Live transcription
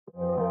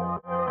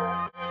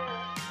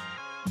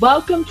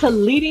Welcome to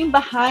Leading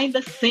Behind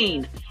the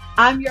Scene.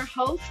 I'm your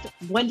host,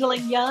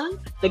 Gwendolyn Young,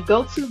 the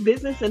go-to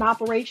business and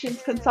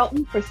operations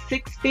consultant for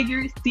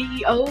six-figure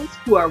CEOs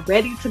who are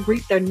ready to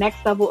reach their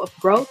next level of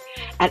growth.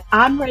 And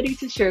I'm ready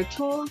to share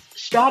tools,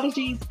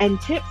 strategies,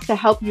 and tips to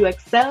help you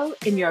excel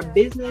in your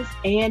business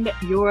and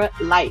your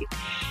life.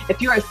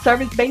 If you're a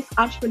service-based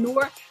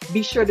entrepreneur,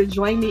 be sure to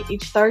join me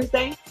each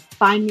Thursday.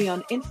 Find me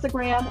on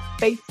Instagram,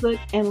 Facebook,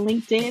 and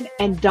LinkedIn.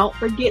 And don't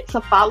forget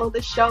to follow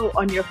the show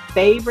on your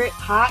favorite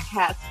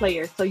podcast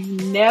player so you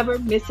never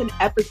miss an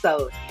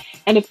episode.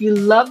 And if you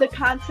love the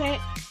content,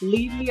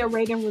 leave me a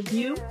rating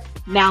review.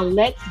 Now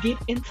let's get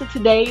into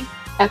today's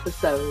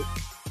episode.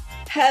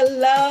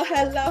 Hello.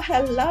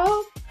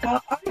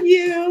 How are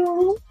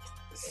you?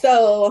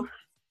 So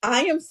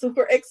I am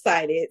super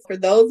excited. For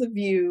those of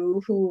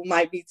you who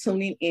might be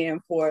tuning in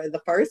for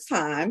the first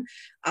time,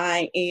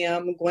 I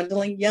am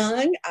Gwendolyn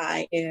Young.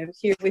 I am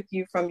here with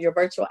you from your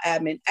virtual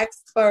admin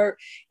expert,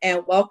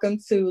 and welcome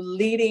to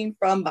Leading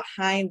from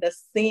Behind the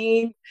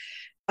Scenes.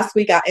 Last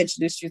week, I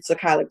introduced you to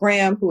Kyla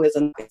Graham, who is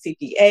a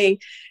CPA.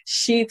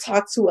 She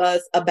talked to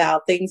us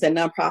about things that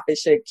nonprofits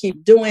should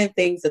keep doing,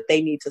 things that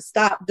they need to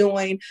stop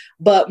doing,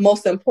 but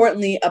most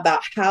importantly,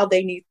 about how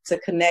they need to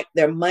connect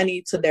their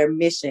money to their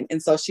mission.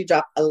 And so she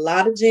dropped a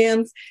lot of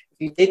gems. If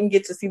you didn't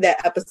get to see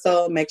that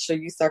episode, make sure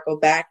you circle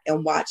back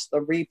and watch the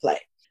replay.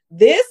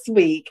 This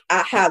week,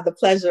 I have the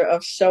pleasure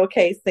of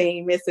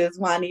showcasing Mrs.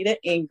 Juanita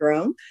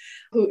Ingram,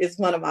 who is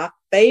one of my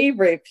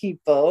favorite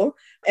people,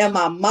 and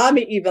my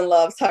mommy even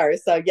loves her.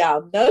 So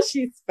y'all know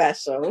she's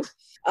special.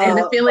 And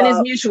the feeling is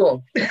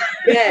mutual.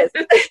 Yes.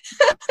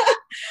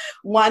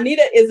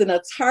 Juanita is an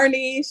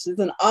attorney. She's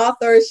an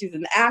author. She's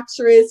an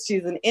actress.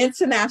 She's an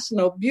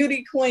international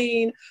beauty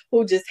queen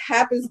who just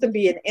happens to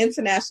be an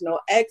international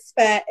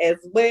expat as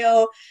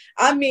well.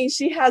 I mean,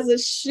 she has a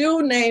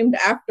shoe named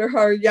after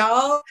her,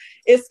 y'all.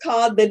 It's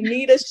called the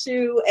Nita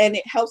Shoe, and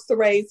it helps to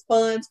raise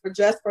funds for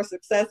Dress for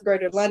Success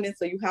Greater London.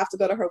 So you have to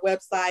go to her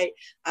website,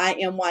 I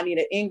am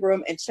Juanita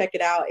Ingram, and check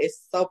it out.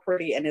 It's so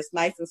pretty and it's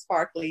nice and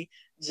sparkly,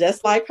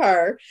 just like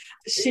her.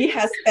 She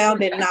has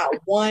founded not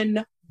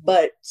one,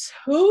 but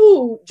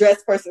two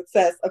Dress for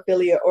Success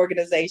affiliate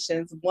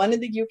organizations, one in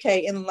the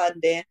UK in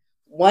London,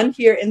 one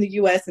here in the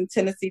US in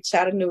Tennessee,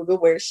 Chattanooga,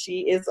 where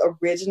she is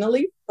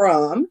originally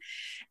from.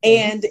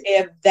 And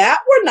if that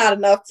were not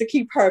enough to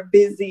keep her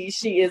busy,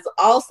 she is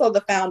also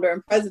the founder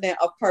and president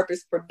of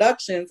Purpose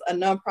Productions, a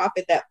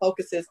nonprofit that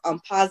focuses on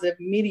positive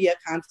media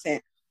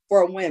content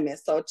for women.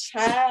 So,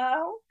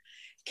 child,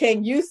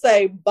 can you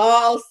say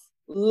boss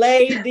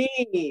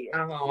lady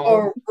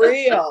for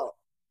real?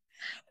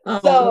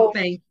 So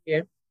thank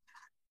you.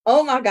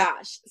 Oh my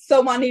gosh.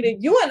 So Juanita,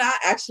 you and I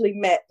actually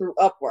met through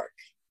Upwork.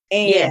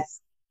 And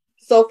yes.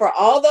 So for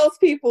all those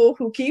people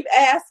who keep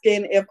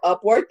asking if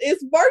Upwork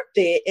is worth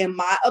it, in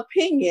my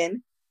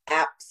opinion,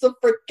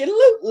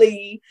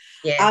 absolutely.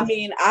 Yes. I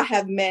mean, I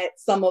have met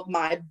some of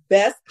my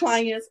best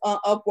clients on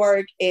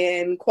Upwork,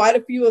 and quite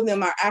a few of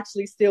them are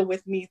actually still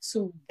with me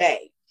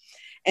today.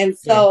 And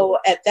so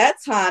at that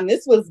time,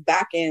 this was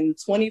back in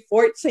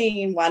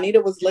 2014,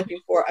 Juanita was looking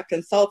for a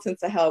consultant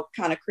to help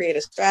kind of create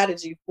a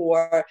strategy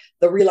for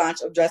the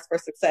relaunch of Dress for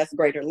Success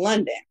Greater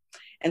London.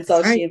 And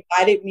so she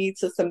invited me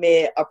to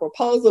submit a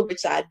proposal,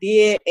 which I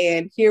did.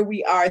 And here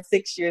we are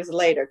 6 years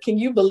later. Can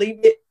you believe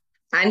it?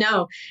 I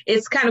know.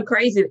 It's kind of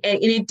crazy.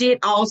 And it did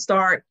all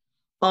start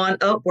on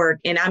Upwork.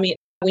 And I mean,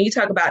 when you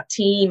talk about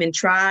team and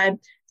tribe,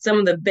 some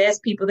of the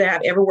best people that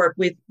I've ever worked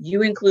with,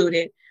 you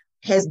included,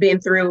 has been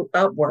through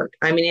Upwork.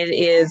 I mean, it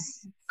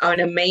is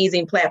an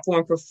amazing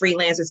platform for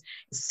freelancers,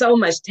 so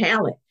much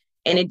talent,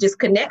 and it just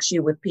connects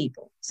you with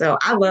people. So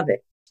I love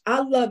it.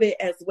 I love it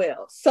as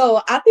well.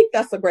 So I think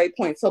that's a great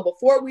point. So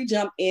before we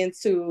jump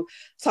into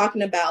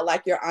talking about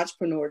like your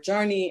entrepreneur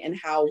journey and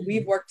how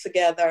we've worked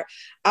together,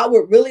 I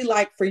would really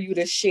like for you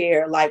to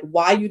share like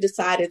why you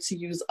decided to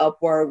use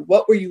Upwork.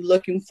 What were you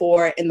looking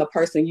for in the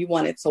person you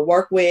wanted to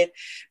work with?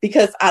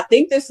 Because I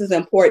think this is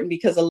important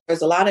because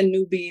there's a lot of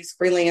newbies,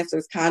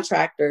 freelancers,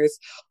 contractors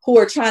who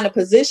are trying to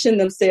position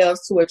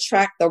themselves to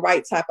attract the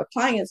right type of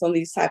clients on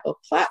these type of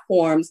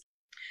platforms.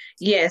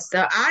 Yes,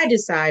 so I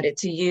decided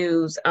to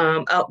use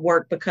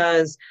Upwork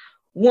because,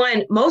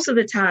 one, most of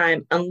the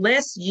time,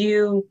 unless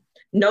you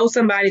know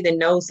somebody that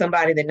knows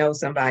somebody that knows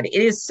somebody,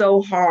 it is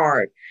so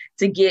hard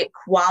to get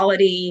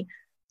quality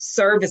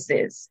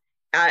services,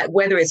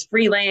 whether it's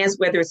freelance,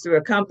 whether it's through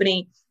a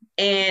company.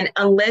 And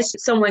unless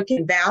someone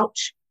can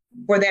vouch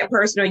for that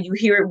person or you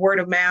hear it word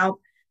of mouth,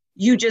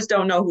 you just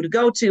don't know who to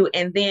go to.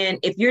 And then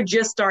if you're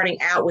just starting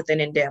out with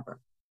an endeavor,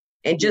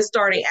 and just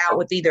starting out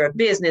with either a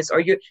business or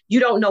you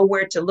don't know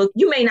where to look,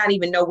 you may not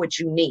even know what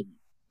you need.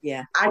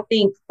 Yeah. I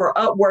think for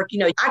Upwork,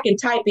 I can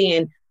type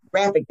in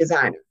graphic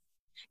designer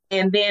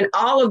and then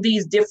all of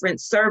these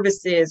different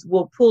services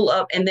will pull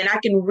up and then I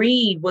can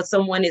read what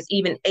someone is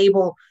even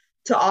able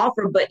to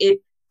offer, but it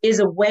is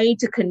a way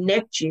to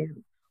connect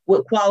you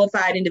with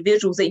qualified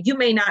individuals that you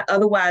may not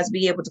otherwise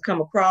be able to come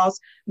across.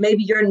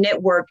 Maybe your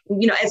network,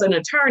 as an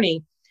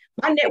attorney,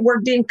 my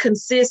network didn't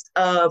consist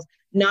of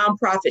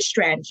nonprofit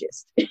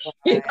strategists.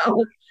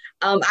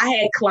 I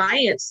had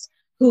clients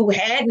who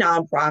had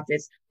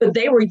nonprofits, but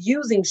they were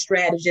using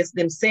strategists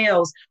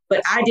themselves,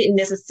 but I didn't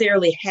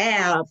necessarily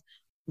have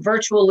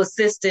virtual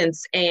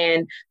assistants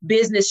and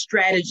business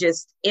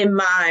strategists in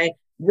my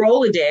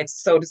Rolodex,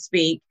 so to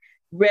speak,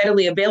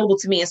 readily available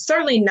to me, and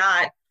certainly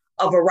not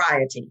a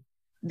variety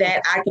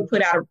that I could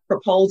put out a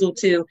proposal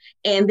to.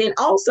 And then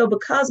also,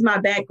 because my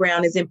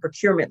background is in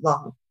procurement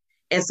law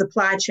and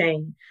supply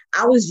chain,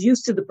 I was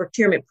used to the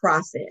procurement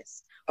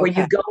process where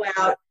you go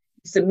out,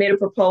 submit a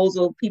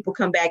proposal, people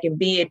come back and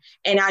bid.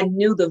 And I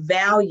knew the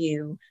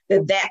value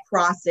that that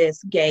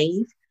process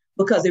gave,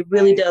 because it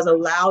really does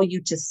allow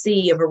you to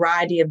see a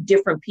variety of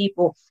different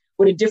people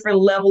with a different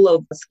level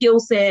of skill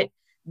set,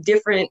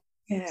 different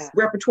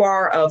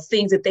repertoire of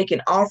things that they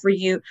can offer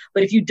you.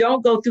 But if you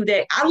don't go through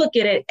that, I look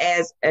at it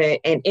as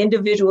an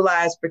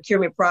individualized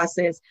procurement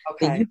process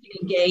that you can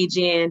engage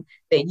in,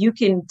 that you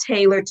can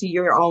tailor to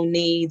your own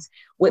needs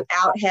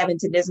without having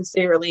to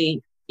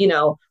necessarily,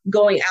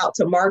 going out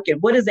to market.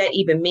 What does that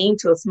even mean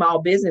to a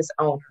small business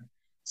owner?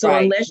 So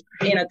unless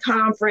you're in a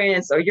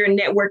conference or you're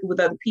networking with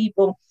other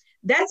people,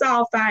 that's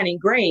all fine and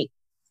great.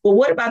 But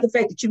what about the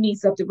fact that you need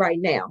something right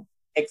now?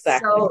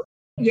 Exactly.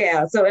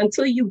 So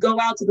until you go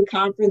out to the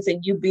conference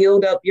and you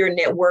build up your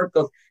network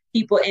of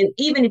people, and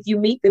even if you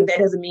meet them, that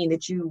doesn't mean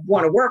that you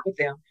want to work with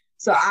them.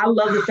 So I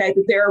love the fact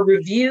that there are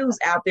reviews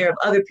out there of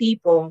other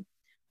people,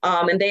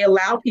 and they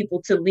allow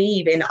people to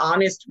leave an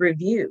honest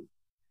review.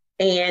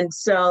 And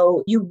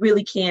so you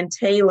really can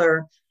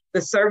tailor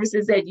the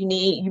services that you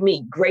need. You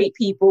meet great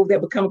people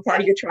that become a part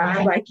of your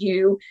tribe like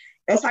you.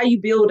 That's how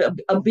you build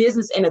a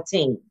business and a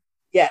team.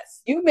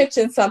 Yes, you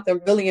mentioned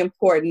something really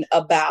important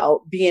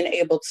about being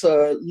able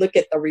to look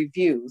at the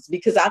reviews,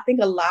 because I think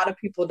a lot of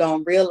people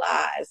don't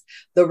realize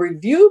the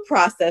review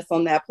process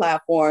on that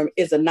platform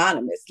is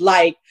anonymous.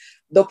 Like,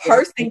 the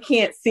person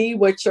can't see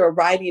what you're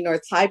writing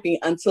or typing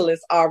until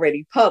it's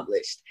already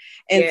published.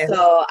 And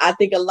so I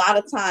think a lot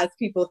of times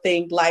people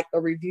think like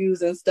the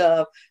reviews and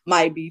stuff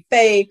might be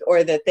fake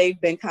or that they've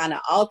been kind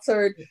of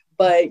altered,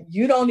 but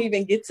you don't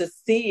even get to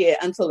see it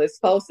until it's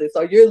posted.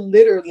 So you're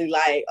literally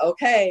like,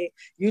 okay,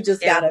 you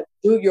just got to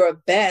do your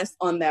best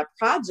on that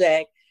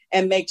project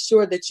and make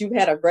sure that you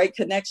had a great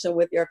connection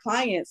with your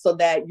client so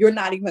that you're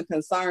not even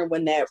concerned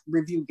when that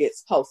review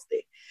gets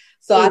posted.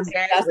 So I think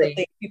that's the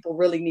thing people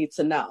really need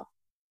to know.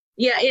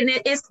 Yeah, and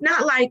it's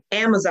not like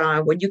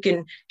Amazon where you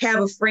can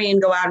have a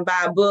friend go out and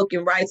buy a book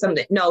and write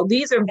something. No,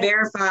 these are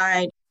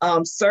verified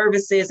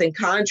services and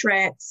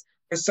contracts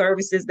for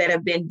services that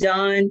have been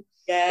done.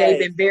 They've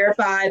been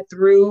verified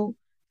through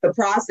the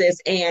process,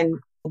 and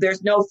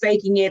there's no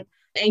faking it.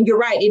 And you're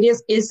right,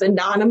 it's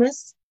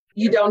anonymous.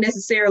 You don't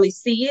necessarily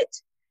see it,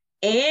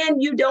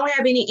 and you don't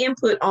have any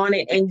input on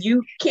it, and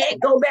you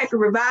can't go back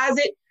and revise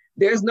it.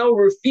 There's no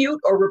refute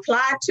or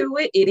reply to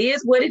it. It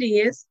is what it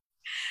is.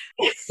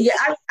 Yeah,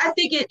 I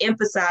think it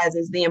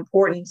emphasizes the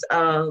importance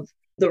of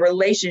the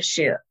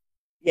relationship.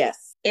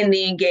 Yes. In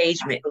the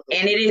engagement. Absolutely.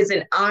 And it is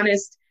an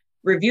honest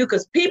review,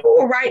 because people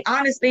will write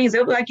honest things.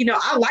 They'll be like,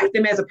 I like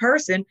them as a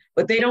person,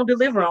 but they don't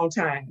deliver on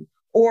time.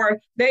 Or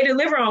they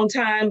deliver on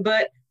time,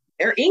 but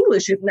their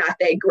English is not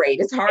that great.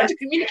 It's hard to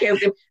communicate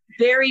with them.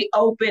 Very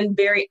open,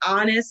 very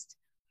honest.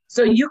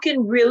 So you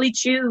can really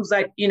choose,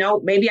 like,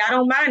 maybe I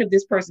don't mind if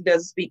this person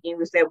doesn't speak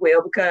English that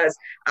well, because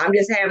I'm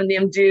just having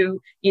them do,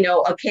 a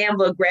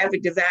Canva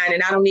graphic design,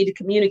 and I don't need to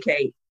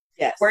communicate.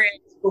 Yes. Whereas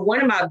for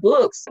one of my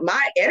books,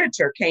 my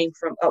editor came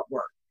from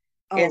Upwork.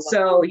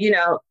 So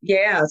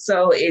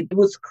it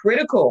was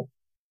critical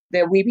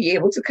that we be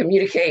able to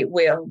communicate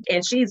well.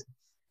 And she's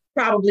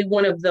probably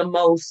one of the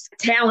most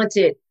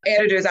talented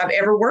editors I've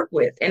ever worked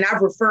with. And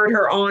I've referred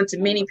her on to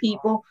many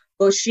people,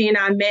 but she and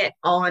I met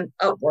on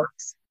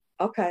Upworks.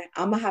 Okay,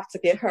 I'm gonna have to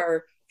get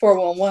her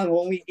 411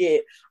 when we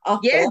get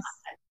off the line.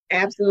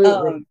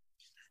 Absolutely.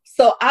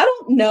 So I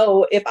don't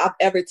know if I've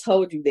ever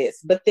told you this,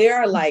 but there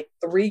are like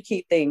 3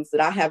 key things that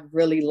I have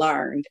really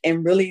learned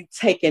and really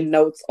taken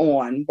notes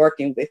on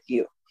working with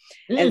you.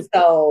 And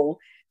so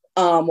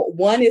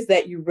one is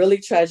that you really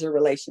treasure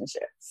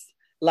relationships.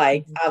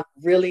 Like, I've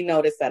really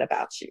noticed that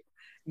about you.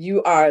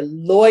 You are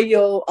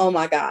loyal, oh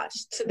my gosh,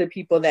 to the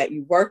people that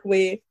you work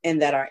with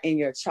and that are in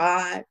your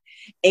tribe.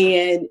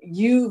 And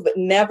you've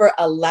never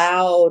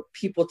allowed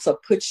people to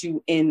put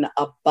you in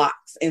a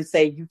box and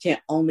say you can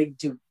only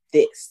do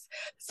this.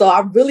 So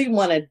I really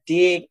want to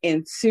dig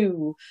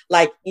into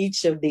like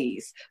each of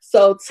these.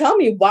 So tell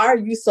me, why are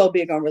you so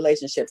big on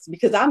relationships?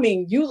 Because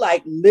you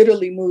like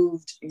literally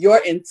moved your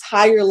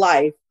entire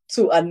life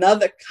to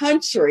another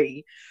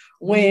country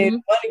when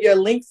one of your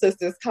Link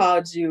sisters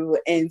called you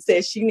and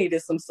said she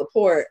needed some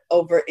support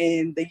over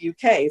in the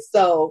UK.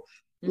 So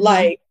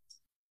like,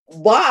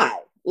 why?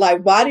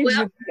 Like, why did you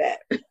do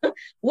that?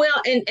 Well,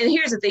 and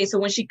here's the thing. So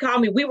when she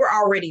called me, we were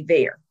already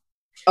there.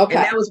 Okay.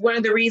 And that was one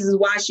of the reasons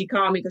why she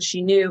called me, because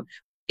she knew.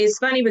 It's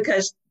funny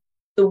because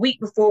the week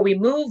before we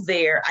moved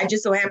there, I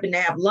just so happened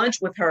to have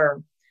lunch with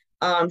her.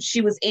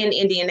 She was in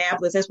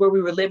Indianapolis. That's where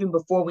we were living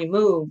before we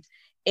moved.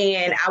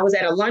 And I was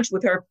at a lunch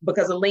with her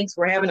because the Links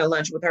were having a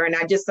lunch with her. And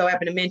I just so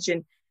happened to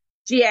mention,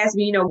 she asked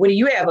me, what do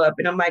you have up?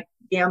 And I'm like,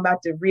 yeah, I'm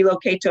about to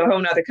relocate to a whole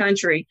nother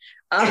country.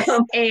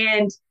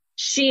 And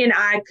she and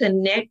I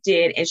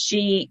connected, and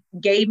she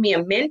gave me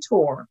a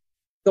mentor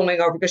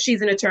going over, because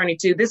she's an attorney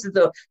too. This is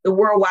the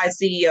worldwide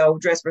CEO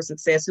of Dress for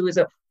Success, who is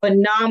a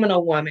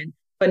phenomenal woman,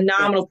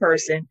 phenomenal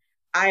person.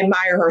 I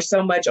admire her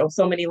so much on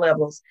so many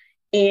levels.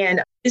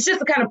 And it's just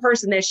the kind of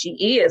person that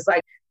she is.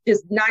 Like,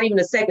 just not even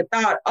a second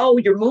thought, oh,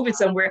 you're moving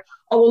somewhere.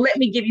 Oh, well, let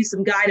me give you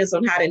some guidance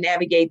on how to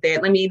navigate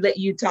that. Let me let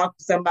you talk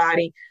to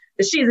somebody.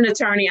 She's an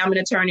attorney. I'm an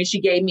attorney.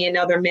 She gave me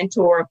another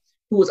mentor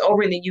who was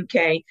over in the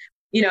UK,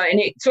 and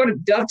it sort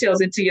of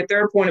dovetails into your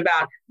third point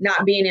about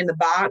not being in the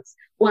box.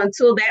 Well,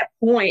 until that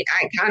point,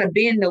 I kind of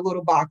been in a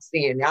little box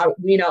then,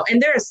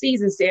 and there are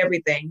seasons to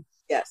everything.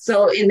 Yes.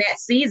 So in that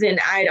season,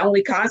 I'd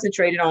only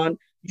concentrated on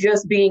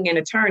just being an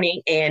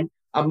attorney and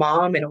a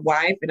mom and a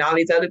wife and all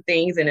these other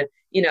things, and,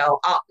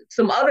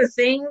 some other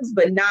things,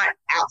 but not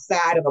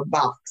outside of a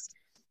box.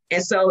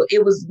 And so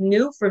it was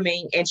new for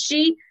me. And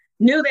she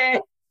knew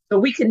that. So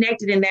we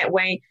connected in that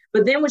way.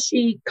 But then when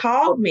she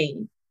called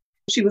me,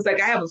 she was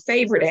like, I have a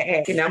favor to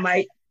ask. And I'm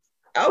like,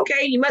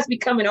 okay, you must be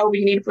coming over.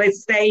 You need a place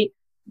to stay.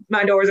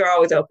 My doors are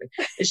always open.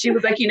 And she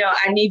was like,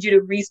 I need you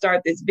to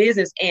restart this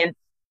business. And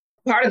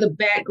part of the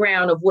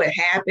background of what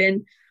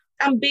happened,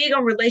 I'm big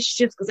on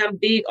relationships because I'm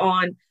big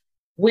on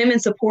women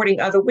supporting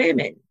other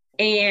women.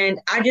 And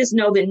I just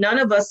know that none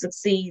of us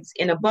succeeds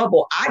in a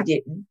bubble. I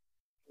didn't,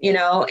 and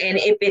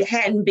if it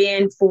hadn't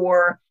been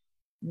for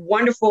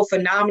wonderful,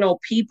 phenomenal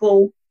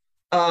people,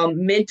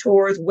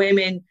 mentors,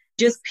 women,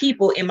 just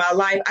people in my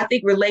life, I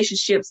think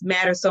relationships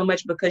matter so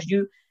much because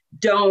you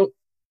don't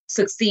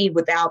succeed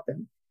without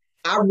them.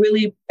 I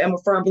really am a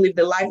firm believer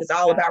that life is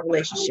all about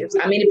relationships.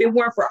 I mean, if it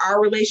weren't for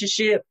our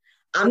relationship,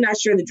 I'm not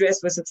sure the Dress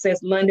for Success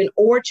London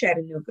or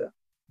Chattanooga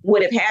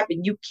would have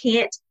happened. You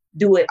can't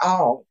do it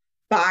all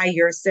by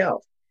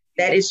yourself.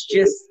 That is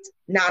just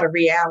not a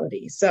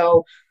reality.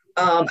 So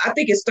I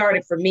think it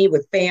started for me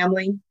with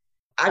family.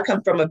 I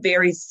come from a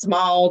very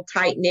small,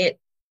 tight-knit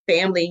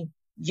family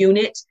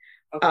unit.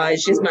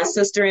 It's just my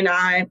sister and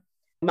I.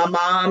 My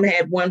mom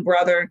had one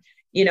brother.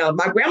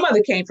 My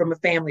grandmother came from a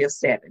family of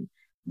 7,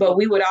 but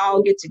we would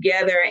all get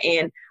together.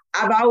 And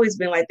I've always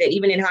been like that.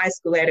 Even in high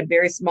school, I had a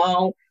very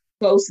small,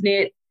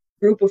 close-knit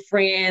group of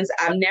friends.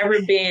 I've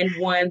never been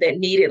one that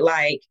needed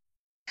like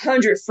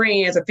 100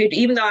 friends or 50,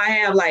 even though I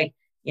have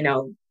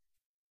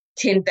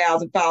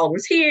 10,000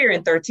 followers here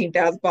and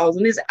 13,000 followers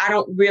in this. I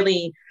don't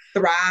really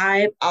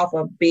thrive off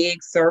of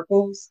big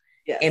circles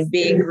and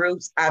big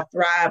groups. I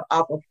thrive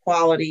off of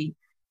quality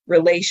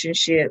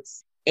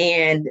relationships.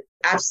 And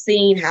I've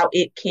seen how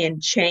it can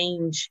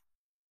change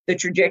the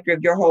trajectory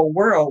of your whole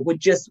world with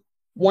just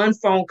one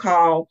phone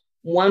call,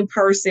 one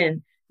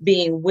person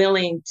being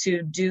willing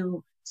to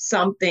do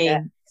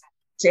something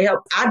to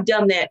help. I've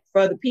done that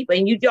for other people.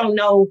 And you don't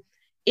know,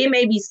 it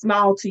may be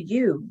small to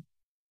you,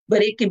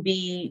 but it can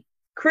be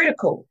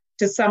critical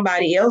to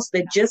somebody else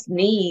that just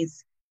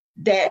needs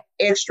that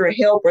extra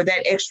help or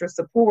that extra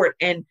support.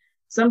 And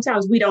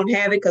sometimes we don't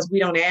have it because we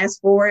don't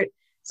ask for it.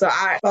 So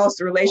I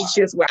foster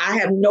relationships where I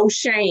have no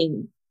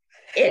shame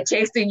at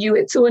texting you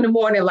at 2 a.m,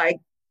 like,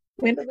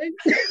 Gwendolyn,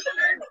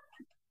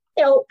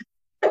 help.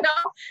 And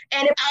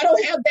if I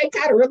don't have that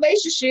kind of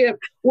relationship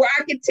where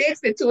I can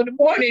text at 2 a.m,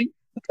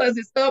 because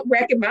it's up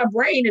racking my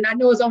brain and I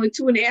know it's only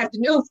 2 p.m.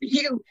 for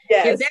you.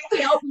 If that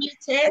help me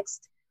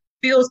text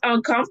feels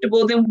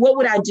uncomfortable, then what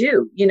would I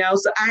do?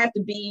 So I have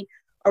to be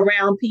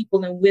around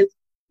people and with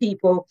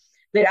people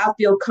that I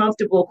feel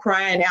comfortable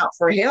crying out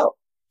for help,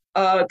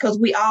 because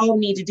we all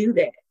need to do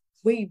that.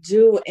 We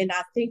do. And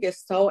I think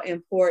it's so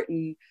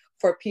important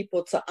for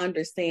people to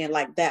understand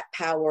like that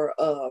power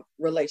of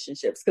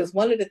relationships. Because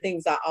one of the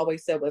things I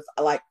always said was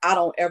like, I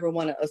don't ever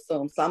want to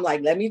assume. So I'm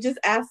like, let me just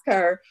ask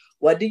her,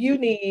 what do you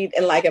need?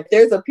 And like, if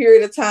there's a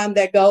period of time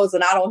that goes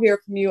and I don't hear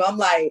from you, I'm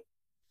like,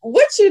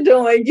 what you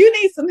doing? You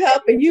need some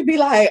help. And you'd be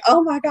like,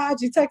 oh my God,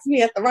 you text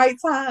me at the right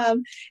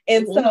time.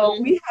 And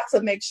so we have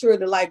to make sure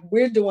that like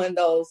we're doing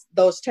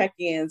those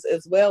check-ins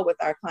as well with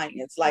our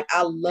clients. Like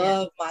I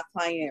love my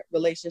client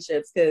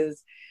relationships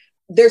because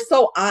they're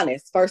so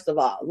honest, first of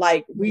all.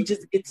 Like we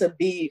just get to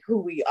be who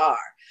we are.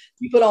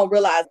 People don't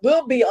realize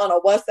we'll be on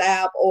a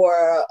WhatsApp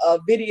or a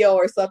video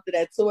or something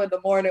at 2 a.m.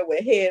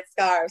 with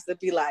headscarves and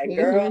be like,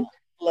 girl,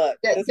 look.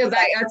 Because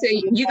I tell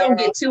you, you're going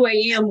to get 2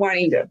 a.m.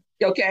 Juanita,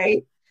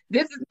 okay?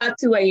 This is not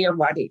 2 a.m.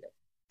 Juanita.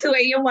 2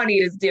 a.m.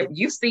 Juanita is different.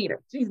 You've seen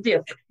her. She's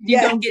different.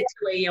 You don't get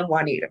 2 a.m.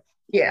 Juanita.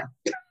 Yeah.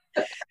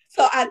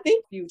 So I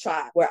think you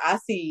try where I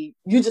see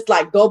you just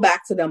like go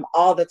back to them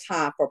all the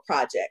time for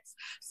projects.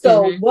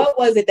 So what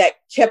was it that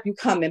kept you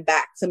coming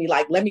back to me?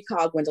 Like, let me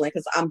call Gwendolyn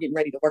because I'm getting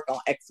ready to work on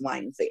X, Y,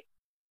 and Z.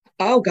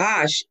 Oh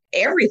gosh,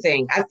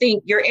 everything. I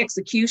think your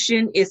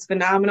execution is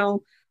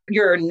phenomenal.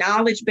 Your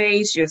knowledge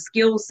base, your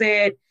skill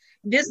set.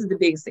 This is the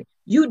biggest thing.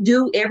 You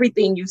do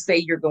everything you say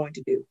you're going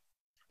to do.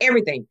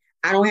 Everything.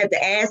 I don't have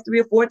to ask 3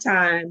 or 4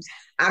 times.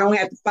 I don't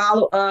have to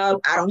follow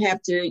up. I don't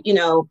have to,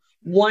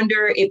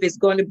 wonder if it's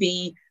going to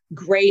be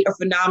great or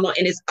phenomenal.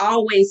 And it's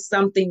always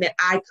something that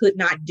I could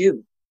not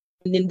do.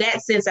 And in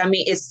that sense, I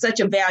mean, it's such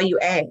a value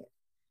add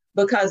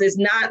because it's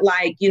not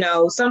like,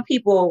 some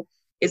people,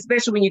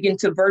 especially when you get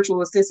into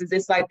virtual assistants,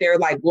 it's like they're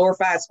like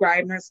glorified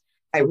scriveners.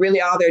 Like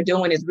really all they're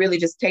doing is really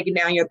just taking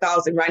down your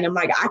thoughts and writing them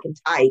like, I can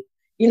type,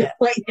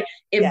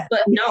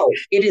 but no,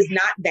 it is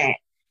not that.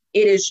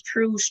 It is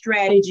true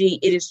strategy.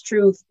 It is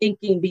true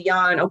thinking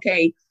beyond,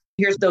 okay,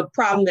 here's the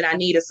problem that I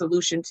need a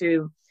solution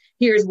to.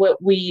 Here's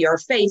what we are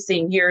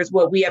facing. Here's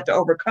what we have to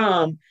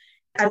overcome.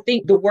 I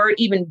think the word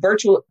even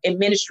virtual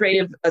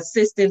administrative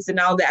assistants and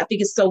all that, I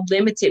think is so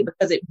limited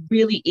because it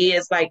really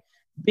is like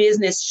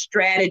business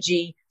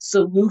strategy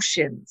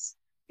solutions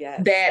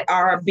that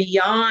are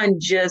beyond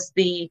just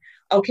the,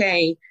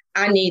 okay,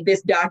 I need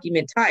this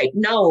document type.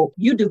 No,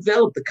 you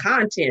develop the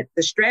content,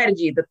 the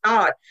strategy, the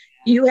thought.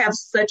 You have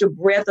such a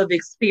breadth of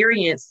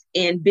experience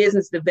in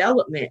business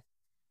development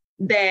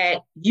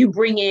that you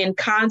bring in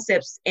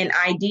concepts and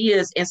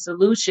ideas and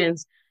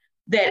solutions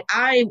that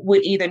I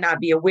would either not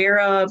be aware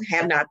of,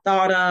 have not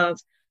thought of,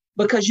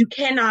 because you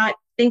cannot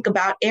think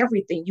about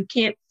everything. You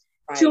can't,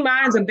 two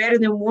minds are better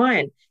than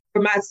one.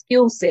 For my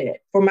skill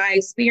set, for my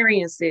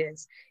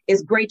experiences,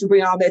 it's great to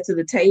bring all that to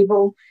the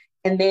table.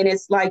 And then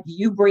it's like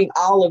you bring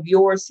all of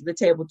yours to the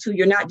table too.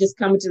 You're not just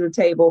coming to the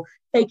table,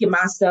 taking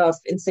my stuff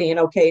and saying,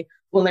 okay,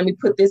 well, let me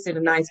put this in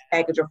a nice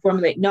package or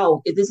formulate.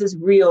 No, this is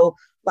real,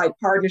 like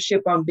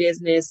partnership on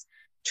business,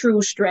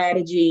 true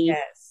strategy,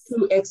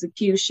 true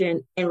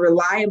execution, and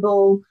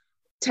reliable,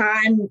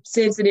 time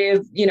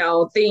sensitive,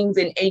 things.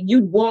 And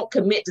you won't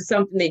commit to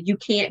something that you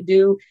can't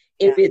do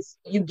if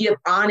you give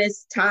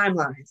honest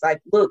timelines.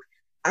 Like, look,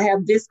 I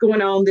have this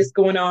going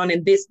on,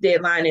 and this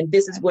deadline, and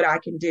this is what I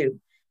can do.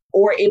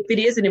 Or if it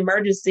is an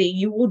emergency,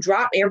 you will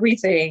drop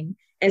everything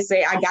and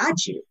say, I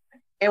got you.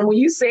 And when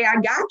you say, I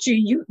got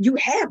you, you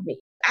have me.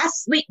 I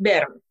sleep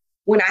better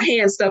when I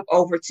hand stuff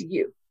over to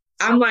you.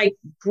 I'm like,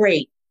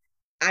 great.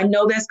 I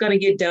know that's going to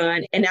get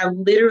done. And I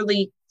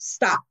literally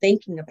stop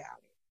thinking about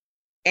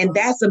it. And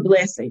that's a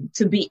blessing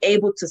to be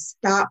able to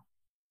stop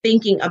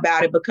thinking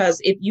about it.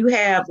 Because if you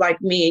have,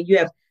 like me, and you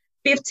have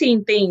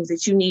 15 things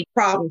that you need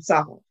problem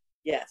solved.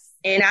 Yes.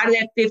 And out of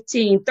that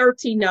 15,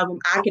 13 of them,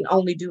 I can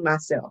only do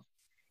myself.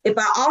 If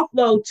I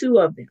offload 2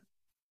 of them,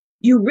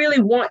 you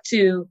really want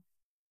to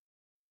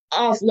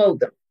offload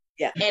them.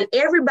 Yeah. And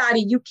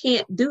everybody you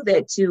can't do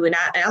that to. And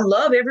I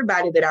love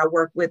everybody that I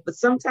work with, but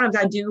sometimes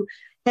I do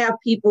have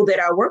people that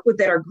I work with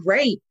that are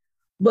great,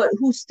 but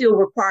who still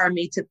require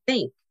me to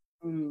think.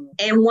 And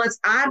once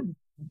I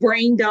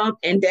brain dump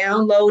and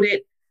downloaded,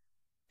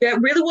 that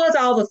really was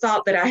all the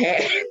thought that I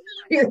had.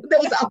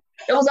 that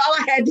was all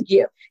I had to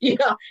give.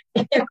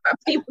 And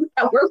people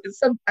I work with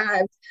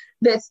sometimes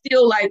that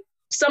still like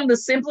some of the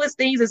simplest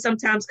things and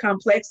sometimes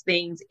complex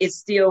things is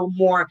still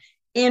more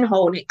in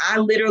holding. I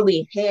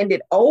literally hand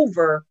it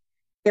over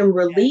and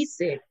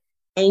release it.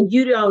 And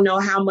you don't know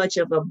how much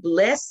of a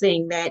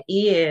blessing that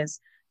is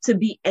to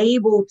be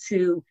able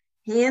to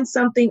hand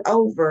something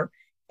over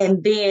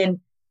and then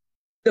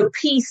the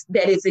peace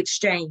that is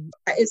exchanged.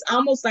 It's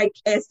almost like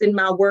casting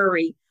my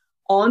worry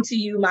onto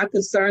you, my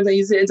concerns. And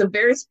you said it's a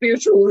very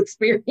spiritual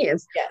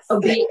experience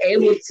of being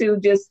able to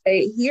just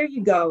say, here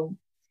you go,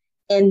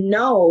 and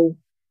know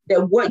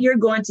that what you're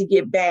going to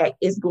get back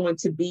is going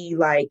to be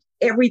like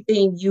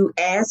everything you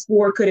asked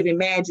for, could have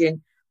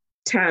imagined,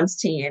 times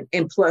 10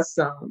 and plus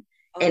some.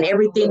 And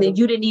everything that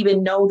you didn't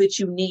even know that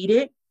you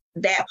needed,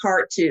 that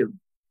part too.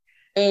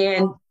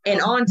 And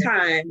on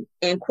time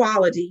and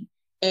quality.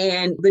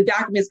 And the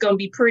document's going to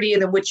be prettier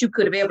than what you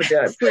could have ever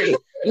done. Pretty,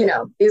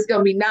 it's going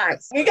to be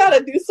nice. We got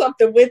to do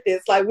something with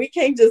this. Like, we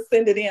can't just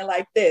send it in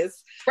like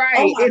this.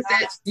 Right.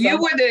 You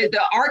were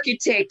the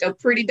architect of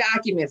pretty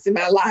documents in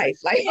my life.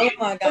 Like, oh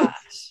my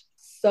gosh.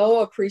 So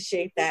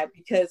appreciate that,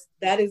 because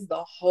that is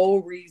the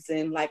whole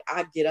reason, like,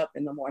 I get up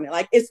in the morning.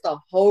 Like, it's the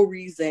whole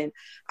reason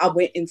I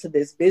went into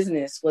this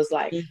business was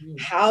like,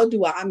 how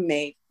do I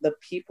make the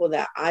people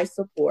that I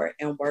support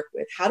and work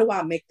with, how do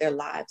I make their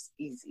lives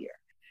easier?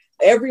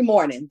 Every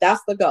morning,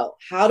 that's the goal.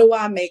 How do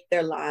I make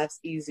their lives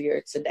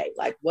easier today?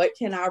 Like, what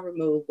can I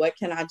remove? What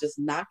can I just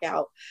knock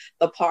out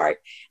the park?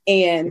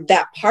 And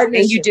that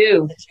partnership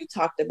that you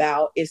talked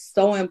about is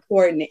so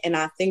important. And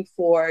I think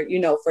for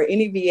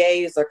any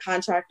VAs or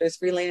contractors,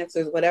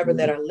 freelancers, whatever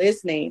that are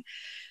listening,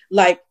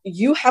 like,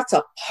 you have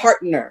to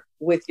partner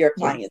with your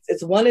clients.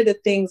 It's one of the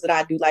things that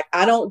I do. Like,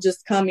 I don't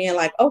just come in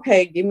like,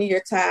 okay, give me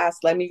your task.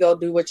 Let me go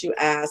do what you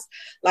ask.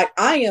 Like,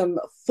 I am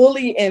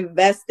fully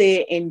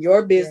invested in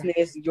your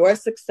business, your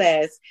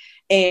success.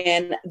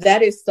 And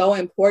that is so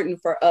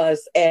important for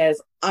us as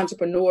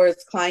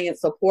entrepreneurs, client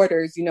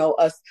supporters,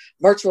 us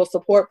virtual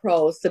support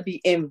pros, to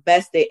be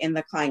invested in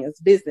the client's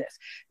business,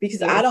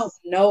 because I don't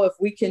know if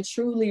we can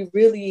truly,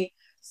 really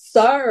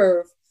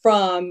serve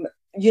from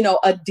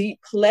a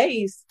deep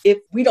place if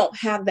we don't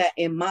have that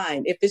in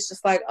mind. If it's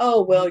just like,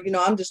 oh, well,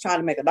 I'm just trying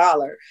to make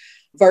 $1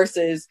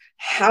 versus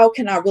how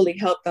can I really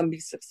help them be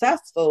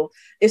successful?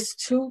 It's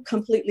two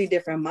completely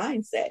different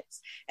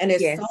mindsets. And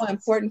it's so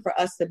important for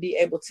us to be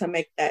able to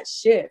make that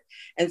shift.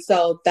 And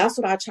so that's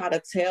what I try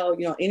to tell,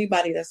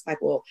 anybody that's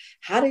like, well,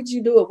 how did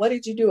you do it? What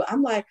did you do?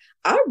 I'm like,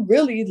 I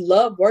really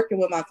love working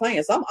with my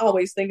clients. I'm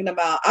always thinking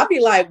about, I'll be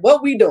like,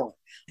 what we doing?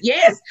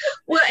 Yes.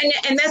 Well,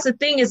 and that's the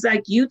thing is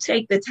like, you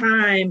take the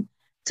time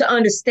to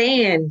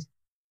understand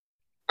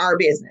our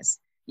business,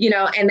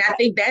 and I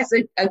think that's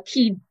a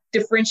key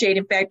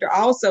differentiating factor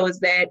also is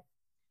that,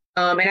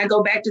 and I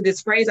go back to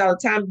this phrase all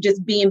the time,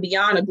 just being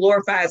beyond a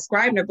glorified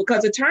scrivener,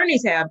 because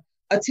attorneys have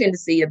a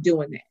tendency of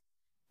doing that.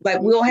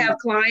 Like we'll have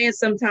clients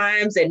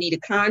sometimes that need a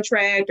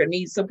contract or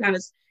need some kind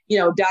of,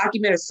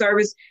 document or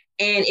service.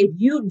 And if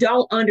you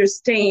don't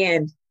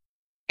understand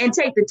and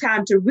take the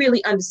time to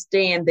really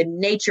understand the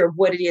nature of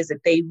what it is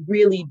that they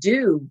really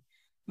do,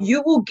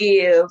 you will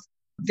give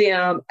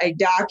them a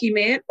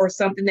document or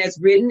something that's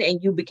written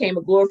and you became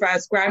a glorified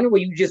scrivener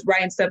where you just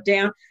writing stuff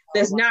down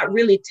that's not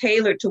really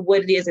tailored to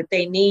what it is that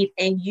they need.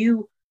 And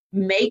you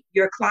make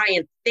your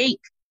client think.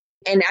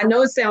 And I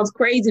know it sounds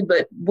crazy,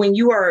 but when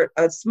you are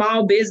a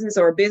small business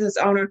or a business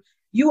owner,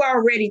 you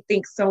already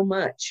think so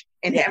much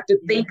and have to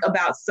think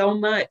about so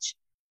much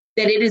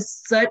that it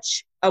is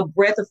such a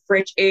breath of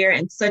fresh air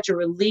and such a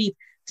relief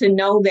to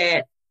know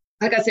that,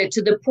 like I said,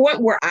 to the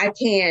point where I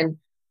can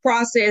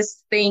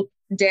process, think,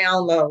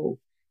 download.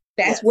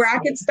 That's where I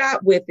can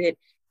stop with it.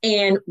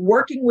 And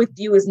working with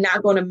you is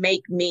not going to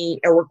make me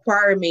or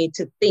require me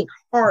to think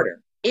harder.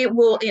 It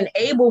will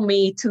enable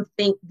me to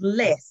think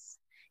less.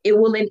 It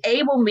will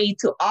enable me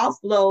to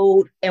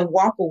offload and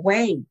walk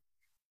away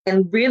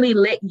and really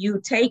let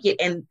you take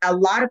it. And a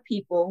lot of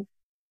people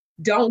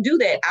don't do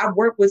that. I've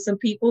worked with some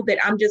people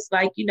that I'm just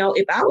like,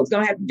 if I was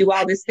going to have to do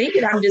all this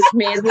thinking, I'm just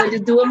may as well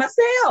just do it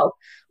myself.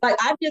 Like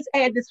I've just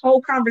had this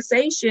whole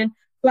conversation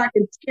so I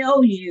can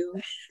tell you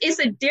it's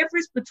a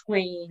difference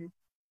between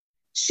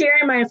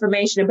sharing my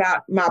information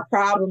about my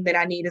problem that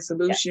I need a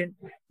solution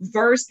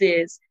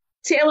versus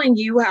telling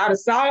you how to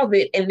solve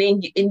it. And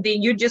then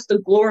you're just a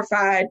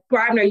glorified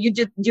scrivener.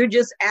 You're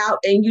just out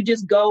and you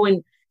just go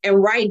and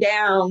write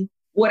down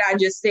what I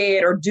just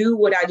said or do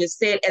what I just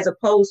said, as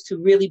opposed to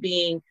really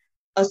being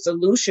a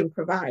solution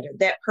provider,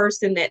 that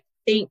person that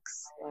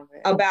thinks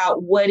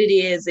about what it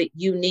is that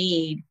you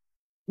need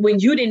when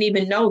you didn't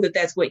even know that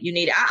that's what you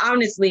need. I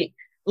honestly,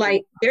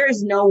 there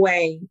is no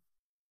way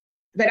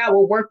that I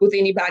will work with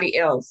anybody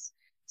else.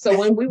 So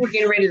when we were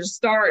getting ready to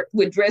start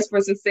with Dress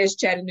for Success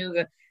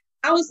Chattanooga,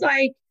 I was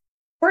like,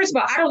 first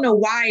of all, I don't know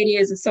why it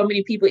is that so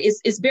many people,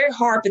 it's very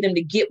hard for them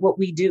to get what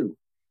we do,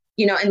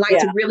 and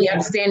to really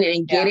understand it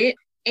and get it.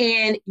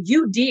 And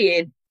you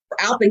did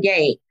out the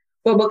gate.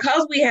 But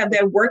because we have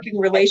that working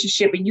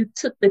relationship and you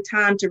took the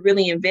time to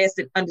really invest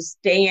and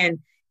understand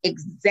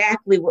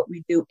exactly what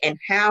we do and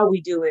how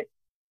we do it,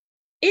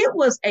 it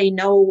was a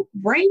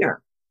no-brainer.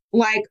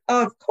 Like,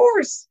 of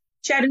course,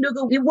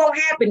 Chattanooga, it won't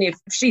happen if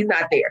she's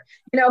not there,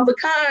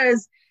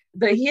 because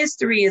the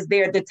history is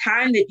there, the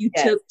time that you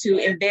took to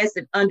invest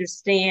and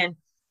understand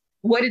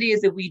what it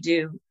is that we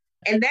do.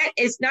 And that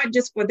is not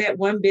just for that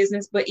one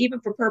business, but even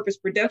for Purpose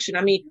Production.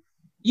 I mean,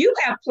 you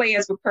have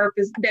plans for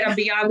Purpose that are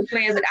beyond the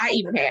plans that I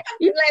even had.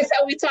 Even last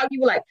time we talked,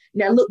 you were like,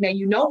 now look,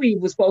 we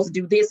were supposed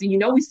to do this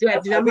and we still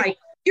have to do that. I'm like,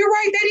 you're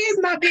right, that is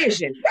my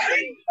vision.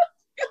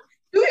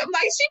 I'm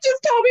like, she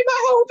just told me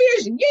my whole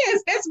vision.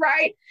 Yes, that's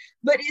right.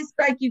 But it's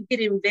like you get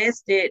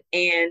invested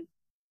and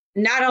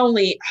not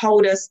only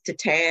hold us to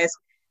task,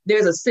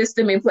 there's a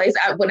system in place.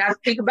 When I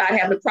think about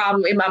having a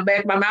problem in my back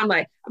of my mind, I'm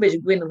like, I bet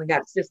you Gwendolyn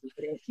got a system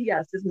for that. She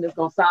got a system that's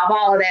going to solve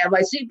all of that. I'm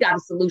like, she's got a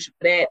solution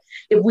for that.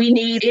 If we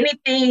need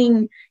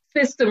anything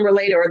system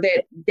related or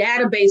that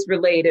database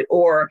related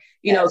or,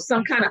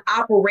 some kind of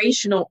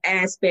operational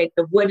aspect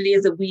of what it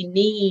is that we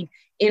need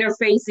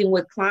interfacing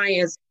with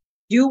clients,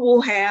 you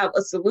will have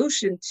a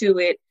solution to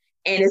it.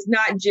 And it's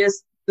not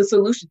just the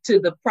solution to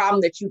the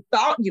problem that you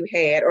thought you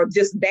had or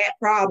just that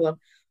problem,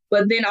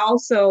 but then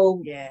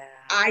also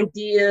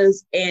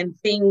ideas and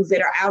things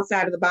that are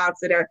outside of the box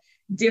that are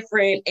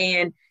different.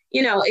 And,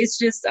 it's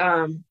just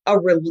a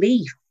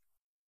relief.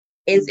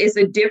 It's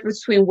a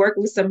difference between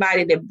working with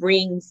somebody that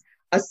brings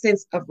a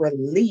sense of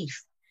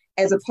relief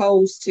as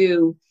opposed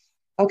to,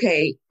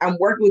 okay, I'm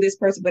working with this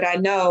person, but I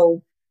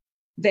know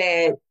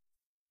that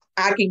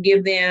I can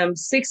give them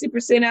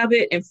 60% of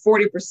it and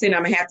 40% I'm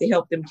going to have to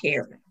help them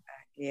carry.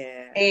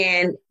 Yeah.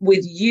 And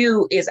with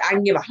you is I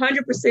can give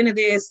 100% of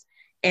this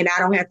and I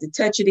don't have to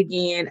touch it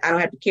again. I don't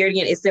have to carry it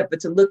again, except for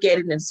to look at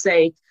it and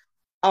say,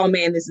 oh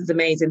man, this is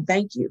amazing.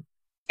 Thank you.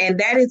 And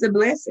that is a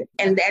blessing.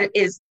 And that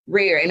is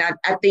rare. And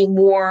I think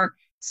more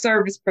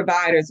service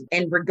providers,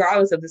 and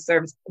regardless of the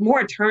service, more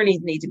attorneys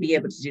need to be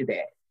able to do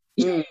that.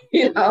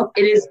 It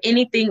is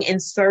anything in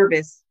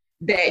service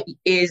that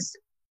is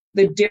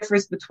the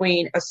difference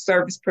between a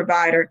service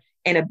provider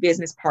and a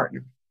business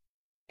partner.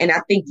 And I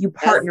think you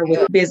partner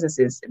with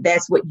businesses.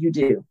 That's what you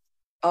do.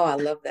 Oh, I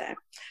love that.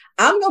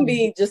 I'm going to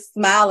be just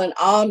smiling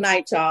all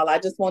night, y'all. I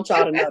just want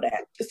y'all to know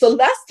that. So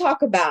let's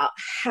talk about,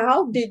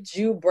 how did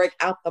you break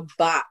out the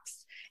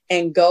box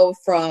and go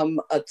from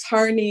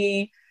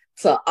attorney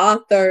to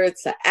author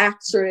to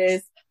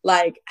actress?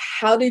 Like,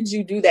 how did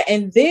you do that?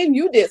 And then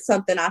you did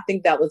something I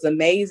think that was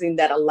amazing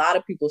that a lot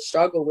of people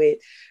struggle with.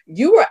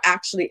 You were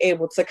actually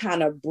able to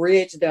kind of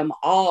bridge them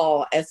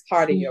all as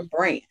part of your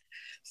brand.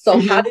 So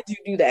how did you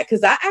do that?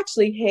 Because I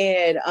actually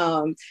had,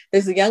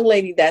 there's a young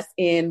lady that's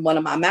in one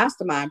of my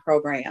mastermind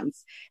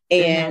programs,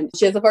 and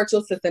she has a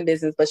virtual assistant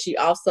business, but she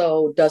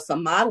also does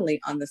some modeling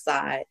on the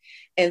side.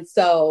 And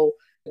so,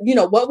 you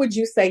know, what would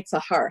you say to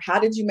her? How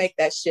did you make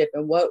that shift,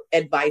 and what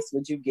advice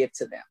would you give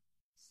to them?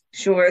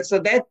 Sure. So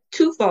that's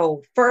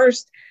twofold.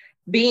 First,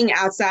 being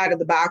outside of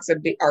the box,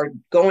 or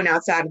going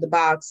outside of the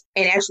box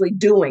and actually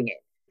doing it.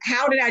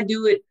 How did I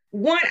do it?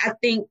 One, I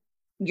think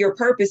your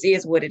purpose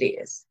is what it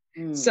is.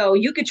 So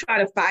you could try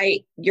to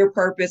fight your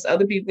purpose.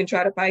 Other people can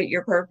try to fight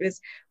your purpose.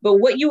 But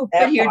what you were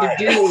put here to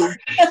do,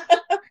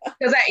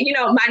 because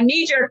my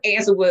knee-jerk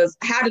answer was,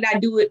 how did I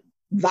do it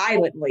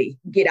violently?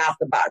 Get out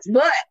the box.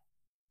 But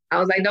I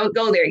was like, don't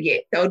go there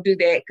yet. Don't do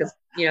that, because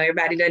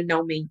everybody doesn't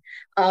know me.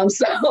 And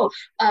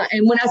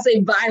when I say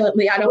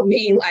violently, I don't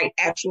mean like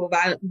actual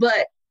violence,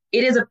 but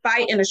it is a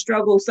fight and a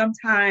struggle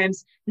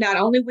sometimes, not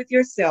only with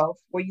yourself,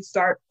 where you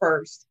start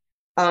first,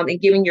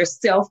 and giving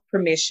yourself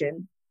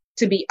permission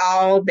to be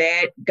all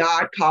that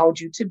God called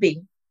you to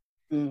be.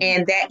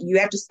 And that you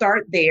have to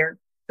start there,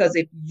 because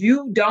if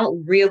you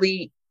don't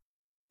really,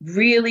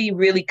 really,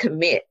 really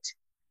commit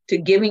to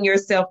giving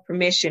yourself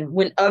permission,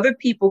 when other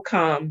people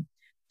come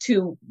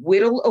to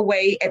whittle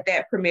away at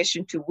that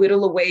permission, to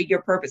whittle away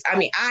your purpose. I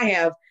mean, I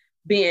have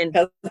been,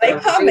 they're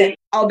coming.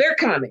 Oh, they're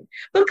coming,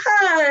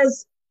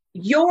 because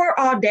your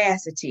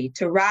audacity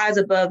to rise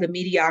above the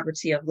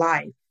mediocrity of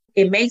life,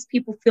 it makes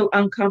people feel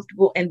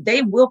uncomfortable, and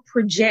they will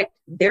project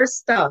their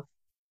stuff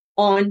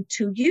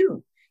onto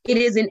you. It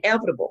is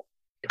inevitable.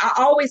 I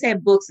always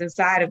had books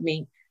inside of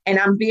me, and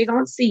I'm big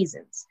on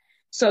seasons.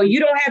 So you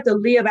don't have to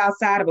live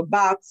outside of a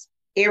box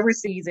every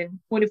season,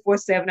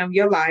 24/7 of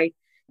your life,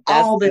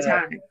 all the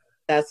time.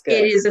 That's good.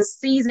 It is a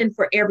season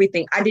for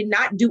everything. I did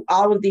not do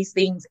all of these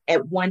things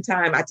at one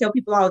time. I tell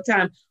people all the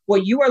time,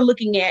 what you are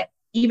looking at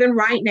even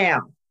right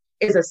now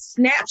is a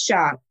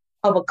snapshot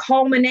of a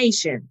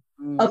culmination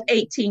of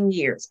 18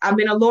 years. I've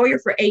been a lawyer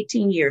for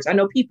 18 years. I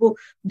know people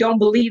don't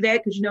believe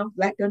that, because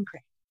black doesn't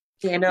crack.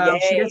 And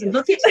she doesn't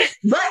look it.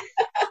 But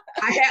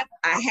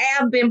I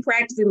have been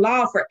practicing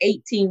law for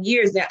 18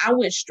 years. Now, I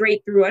went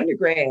straight through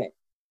undergrad.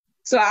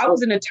 So I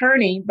was an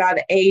attorney by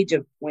the age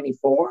of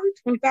 24,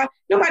 25.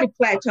 Nobody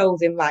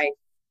plateaus in life,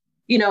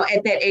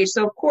 at that age.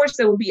 So of course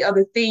there will be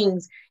other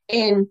things,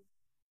 and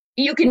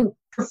you can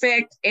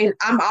perfect. And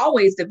I'm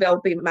always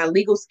developing my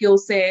legal skill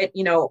set,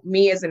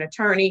 me as an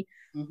attorney.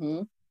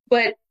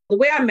 But the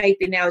way I make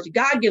the analogy,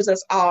 God gives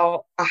us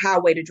all a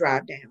highway to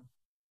drive down.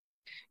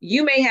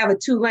 You may have a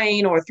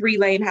 2-lane or a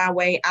 3-lane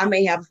highway. I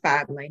may have a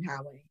 5-lane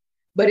highway,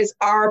 but it's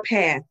our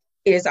path.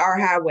 It is our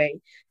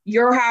highway.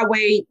 Your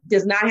highway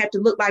does not have to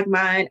look like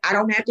mine. I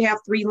don't have to have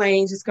 3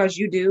 lanes just because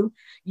you do.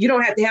 You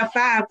don't have to have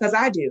 5 because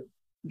I do.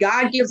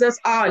 God gives us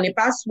all. And if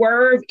I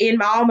swerve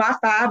in all my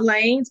 5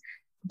 lanes,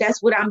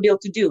 that's what I'm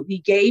built to do. He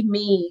gave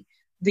me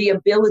the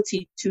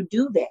ability to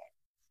do that.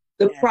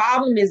 The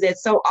problem is that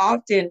so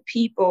often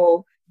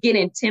people get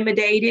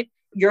intimidated.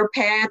 Your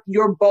path,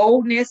 your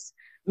boldness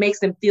makes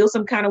them feel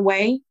some kind of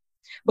way,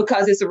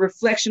 because it's a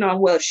reflection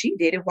on, well, if she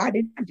did it, why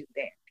didn't I do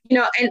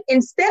that? And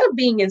instead of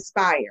being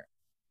inspired,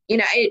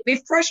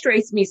 it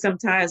frustrates me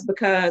sometimes,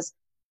 because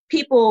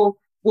people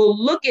will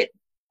look at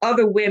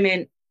other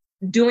women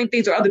doing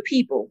things, or other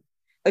people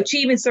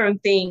achieving certain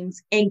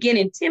things, and get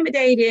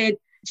intimidated,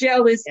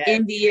 jealous,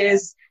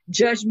 envious,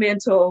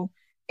 judgmental.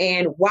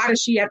 And why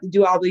does she have to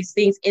do all these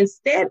things?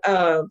 Instead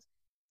of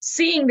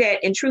seeing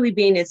that and truly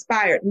being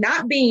inspired,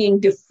 not being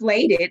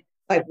deflated,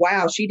 like,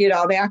 wow, she did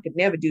all that, I could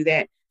never do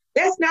that.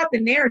 That's not the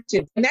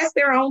narrative. And that's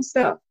their own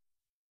stuff.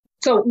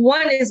 So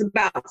one is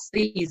about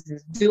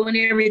seasons, doing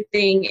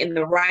everything in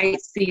the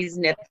right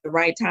season at the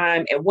right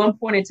time. At one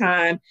point in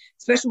time,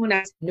 especially when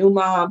I was a new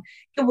mom,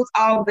 it was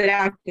all that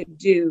I could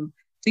do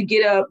to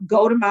get up,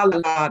 go to my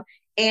job,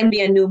 and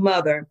be a new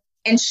mother,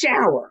 and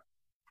shower.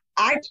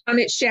 I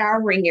counted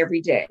showering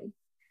every day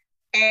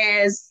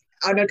as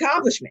an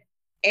accomplishment,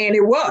 and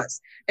it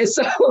was. And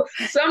so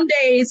some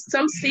days,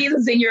 some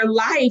seasons in your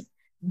life,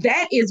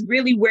 that is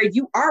really where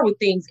you are with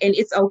things, and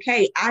it's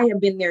okay. I have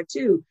been there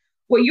too.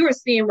 What you are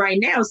seeing right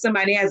now,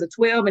 somebody has a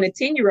 12 and a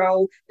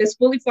 10-year-old that's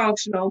fully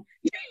functional.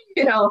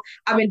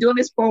 I've been doing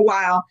this for a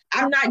while.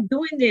 I'm not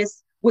doing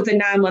this with a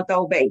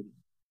 9-month-old baby.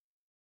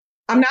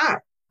 I'm not.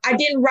 I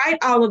didn't write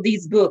all of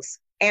these books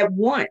at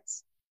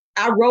once.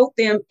 I wrote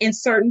them in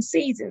certain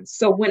seasons.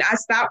 So when I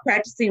stopped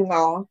practicing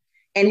law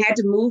and had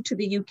to move to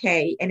the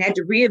UK and had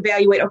to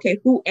reevaluate, okay,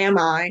 who am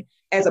I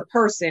as a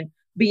person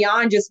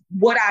beyond just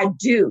what I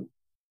do?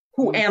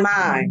 Who am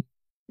I?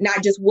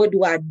 Not just what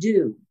do I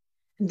do?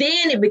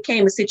 Then it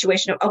became a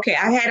situation of, okay,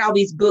 I had all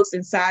these books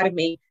inside of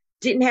me,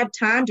 didn't have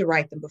time to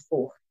write them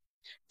before.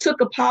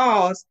 took a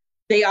pause.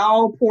 They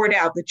all poured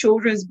out the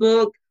children's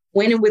book,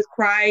 Winning with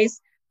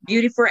Christ,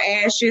 Beauty for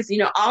Ashes,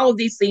 all of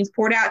these things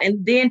poured out.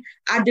 And then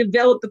I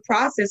developed the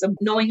process of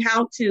knowing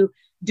how to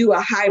do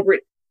a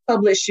hybrid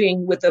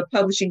publishing with a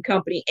publishing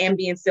company and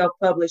being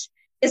self-published.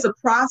 It's a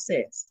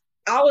process.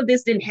 All of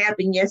this didn't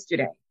happen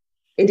yesterday.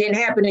 It didn't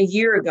happen a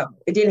year ago.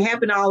 It didn't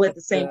happen all at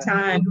the same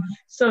time.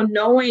 So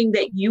knowing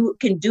that you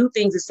can do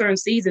things at certain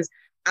seasons,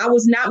 I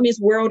was not Miss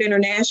World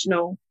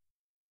International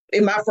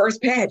in my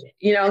first pageant.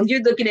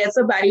 You're looking at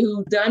somebody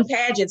who's done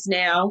pageants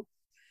now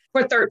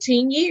for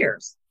 13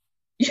 years.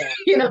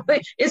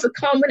 It's a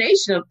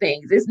combination of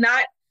things. It's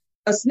not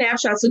a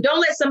snapshot. So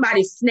don't let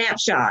somebody's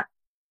snapshot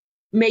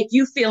make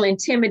you feel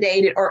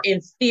intimidated or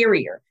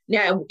inferior.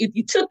 Now, if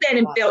you took that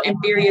and felt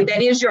inferior,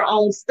 that is your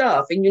own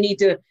stuff and you need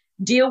to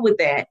deal with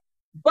that.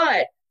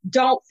 But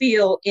don't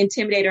feel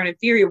intimidated or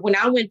inferior. When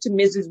I went to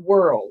Mrs.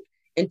 World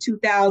in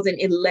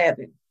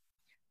 2011,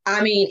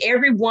 I mean,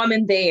 every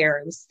woman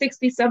there,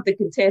 60-something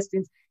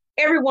contestants,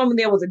 every woman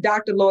there was a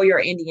doctor, lawyer, or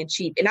Indian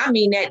chief. And I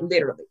mean that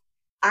literally.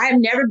 I have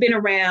never been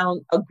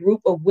around a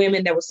group of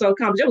women that were so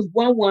accomplished. There was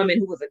one woman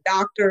who was a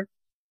doctor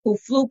who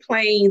flew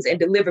planes and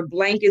delivered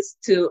blankets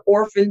to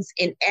orphans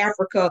in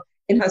Africa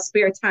in her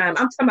spare time.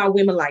 I'm talking about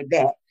women like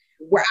that,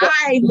 where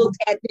I looked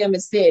at them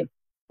and said,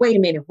 wait a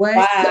minute, what?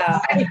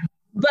 Wow.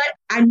 But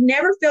I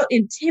never felt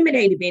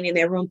intimidated being in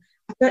that room.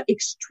 I felt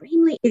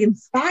extremely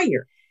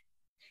inspired.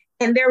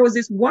 And there was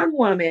this one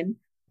woman,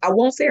 I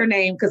won't say her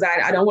name because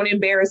I don't want to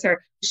embarrass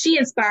her. She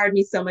inspired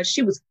me so much.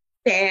 She was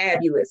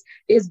fabulous.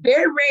 It's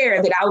very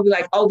rare that I would be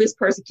like, oh, this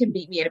person can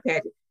beat me in a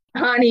pageant.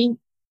 Honey,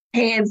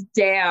 hands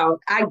down,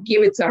 I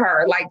give it to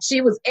her. Like,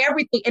 she was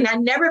everything. And I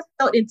never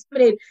felt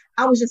intimidated.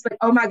 I was just like,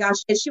 oh my gosh.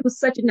 And she was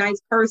such a nice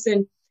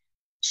person.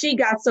 She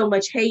got so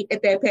much hate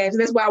at that pageant.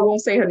 That's why I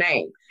won't say her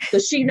name,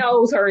 because she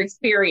knows her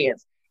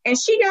experience. And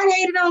she got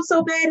hated on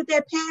so bad at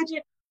that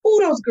pageant. Ooh,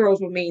 those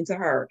girls were mean to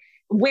her.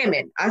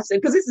 Women, I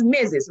said, because this is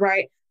Mrs.,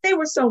 right? They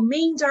were so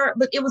mean to her,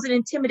 but it was an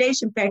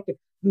intimidation factor.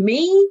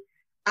 Me,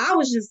 I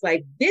was just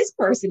like, this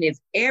person is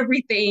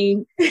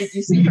everything. Did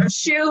you see her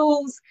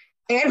shoes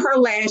and her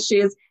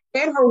lashes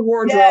and her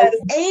wardrobe?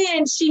 Yes.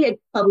 And she had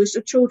published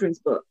a children's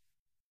book.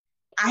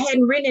 I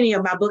hadn't written any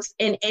of my books.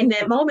 And in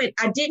that moment,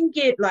 I didn't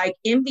get like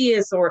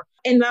envious or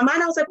in my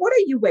mind, I was like, what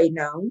are you waiting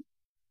on?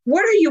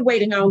 What are you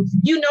waiting on?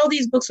 You know,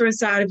 these books are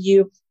inside of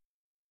you.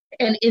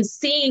 And in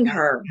seeing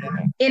her,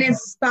 it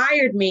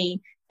inspired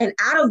me. And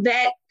out of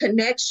that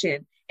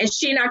connection, and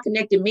she and I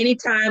connected many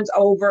times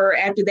over.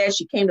 After that,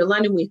 she came to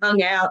London. We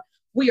hung out.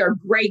 We are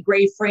great,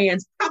 great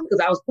friends. Probably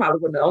because I was probably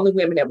one of the only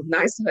women that was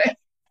nice to her.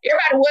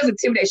 Everybody was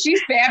intimidated.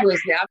 She's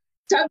fabulous now.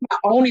 Talking about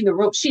owning the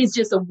rope. She's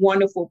just a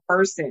wonderful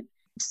person.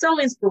 So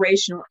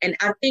inspirational. And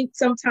I think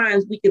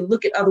sometimes we can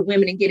look at other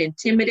women and get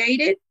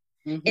intimidated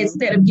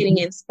instead of getting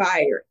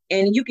inspired.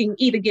 And you can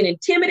either get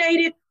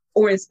intimidated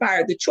or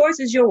inspired. The choice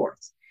is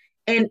yours.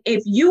 And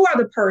if you are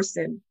the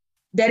person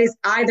that is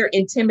either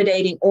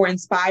intimidating or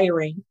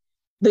inspiring,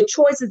 the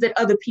choices that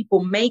other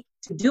people make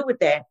to do with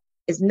that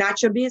is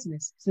not your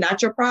business. It's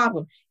not your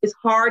problem. It's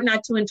hard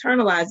not to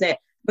internalize that,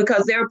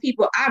 because there are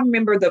people. I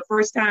remember the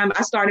first time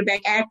I started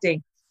back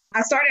acting.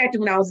 I started acting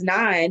when I was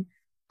 9.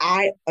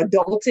 I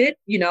adulted,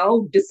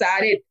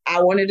 decided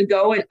I wanted to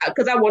go, and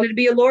because I wanted to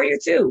be a lawyer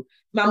too.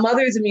 My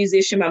mother is a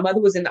musician. My mother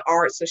was in the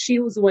arts, so she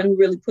was the one who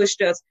really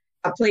pushed us.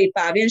 I played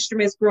 5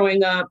 instruments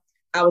growing up.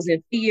 I was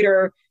in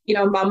theater.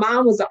 My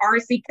mom was the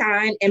artsy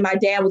kind and my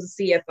dad was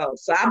a CFO.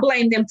 So I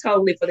blame them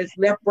totally for this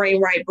left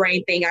brain, right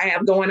brain thing I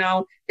have going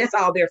on. That's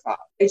all their fault.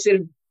 They should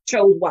have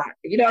chose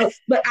wiser,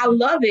 but I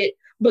love it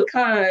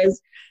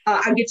because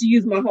I get to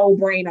use my whole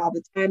brain all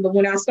the time. But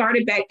when I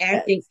started back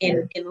acting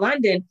in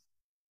London,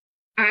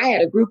 I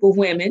had a group of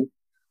women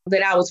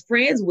that I was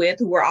friends with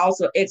who were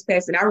also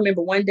expats. And I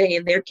remember one day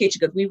in their kitchen,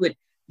 because we would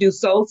do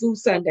soul food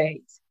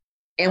Sundays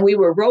and we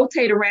would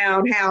rotate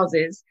around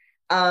houses.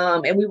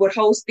 And we would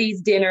host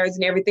these dinners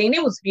and everything.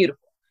 It was beautiful.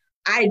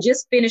 I had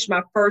just finished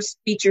my first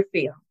feature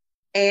film.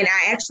 And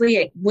I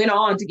actually went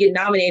on to get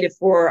nominated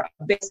for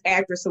Best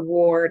Actress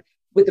Award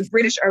with the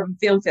British Urban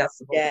Film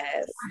Festival.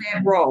 Yes. For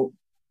that role,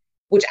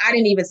 which I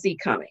didn't even see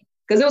coming.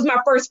 Because it was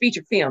my first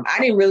feature film. I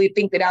didn't really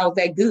think that I was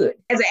that good.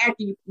 As an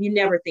actor, you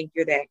never think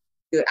you're that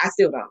good. I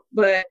still don't.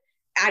 But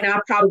I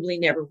probably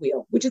never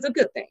will, which is a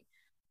good thing.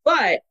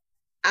 But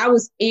I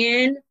was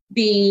in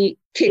the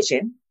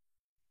kitchen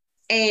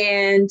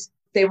and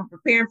they were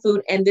preparing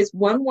food, and this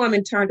one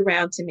woman turned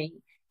around to me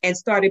and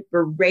started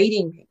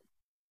berating me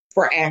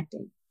for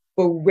acting.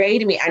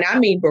 Berating me, and I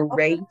mean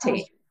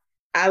berating.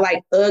 I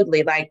like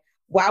ugly, like,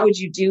 why would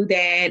you do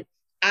that?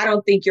 I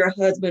don't think your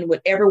husband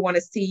would ever want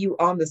to see you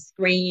on the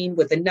screen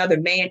with another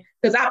man,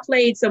 because I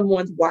played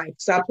someone's wife.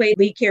 So I played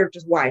lead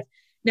character's wife.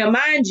 Now,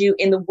 mind you,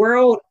 in the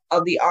world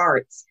of the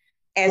arts,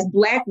 as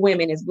Black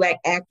women, as Black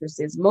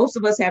actresses, most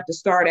of us have to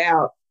start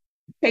out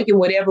taking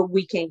whatever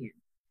we can.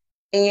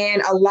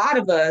 And a lot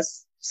of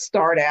us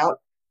start out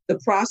the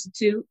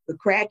prostitute, the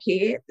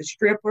crackhead, the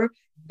stripper.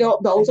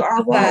 Those are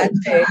our roles.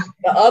 The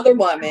other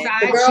woman,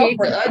 the girl, chick,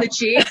 the other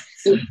chick,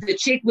 the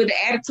chick with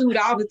the attitude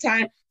all the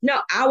time. No,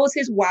 I was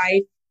his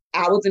wife.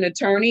 I was an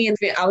attorney and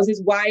I was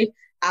his wife.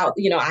 I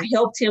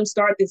helped him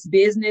start this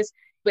business,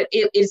 but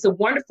it's a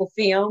wonderful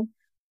film.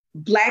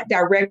 Black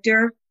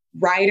director,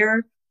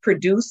 writer,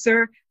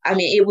 producer. I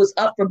mean, it was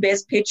up for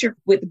Best Picture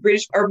with the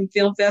British Urban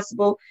Film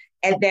Festival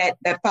at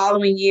that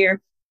following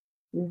year.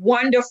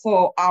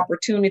 Wonderful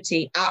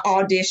opportunity. I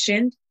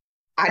auditioned.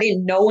 I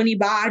didn't know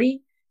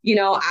anybody.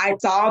 I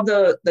saw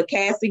the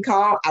casting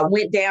call. I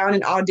went down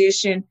and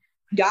auditioned,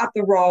 got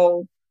the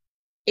role.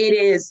 It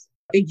is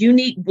a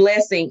unique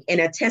blessing and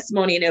a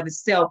testimony in of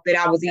itself that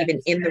I was even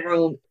in the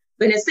room.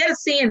 But instead of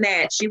seeing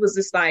that, she was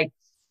just like,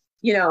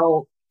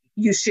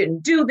 you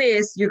shouldn't do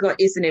this.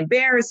 It's an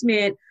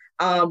embarrassment.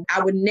 I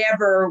would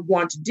never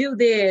want to do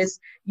this.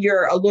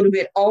 You're a little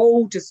bit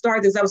old to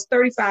start this. I was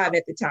 35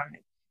 at the time.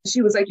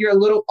 She was like, you're a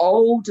little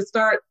old to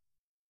start.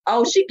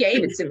 Oh, she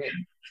gave it to me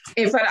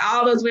in front of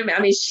all those women.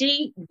 I mean,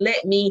 she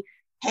let me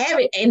have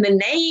it in the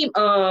name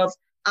of,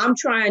 I'm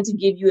trying to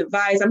give you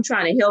advice. I'm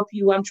trying to help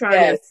you. I'm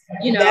trying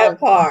to, that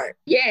part.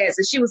 Yes.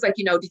 And she was like,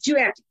 did you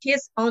have to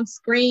kiss on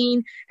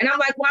screen? And I'm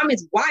like, well, I'm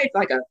his wife.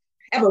 Like,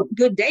 have a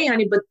good day,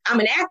 honey, but I'm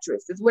an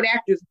actress. It's what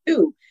actors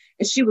do.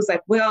 And she was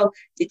like, well,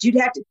 did you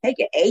have to take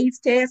an AIDS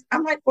test?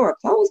 I'm like, for a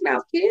closed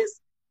mouth kiss?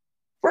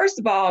 First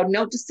of all,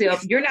 note to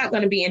self, you're not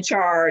going to be in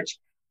charge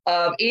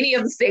of any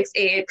of the sex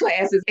ed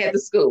classes at the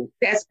school.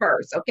 That's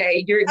first,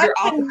 okay? You're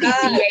off the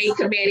PTA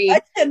committee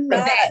for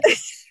that.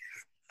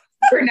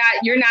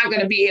 You're not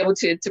going to be able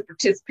to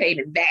participate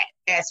in that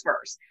as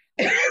first.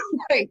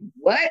 Like,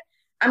 what?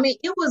 I mean,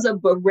 it was a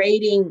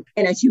berating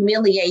and a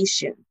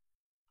humiliation,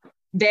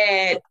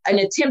 an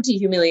attempted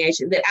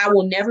humiliation that I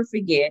will never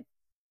forget.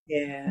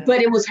 Yeah.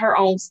 But it was her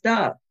own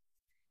stuff.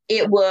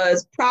 It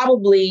was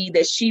probably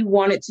that she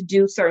wanted to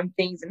do certain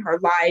things in her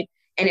life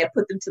and had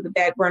put them to the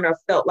back burner,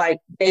 felt like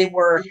they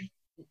were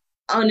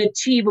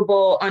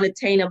unachievable,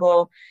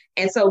 unattainable.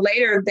 And so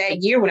later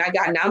that year when I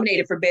got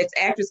nominated for Best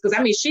Actress, because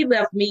I mean, she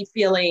left me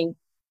feeling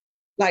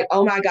like,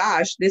 oh my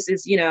gosh, this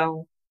is,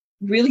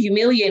 really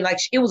humiliating. Like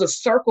it was a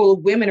circle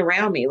of women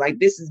around me. Like,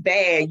 this is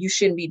bad. You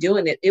shouldn't be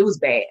doing it. It was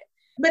bad.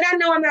 But I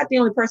know I'm not the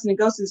only person that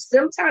goes through.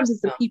 Sometimes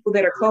it's the people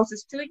that are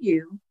closest to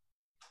you,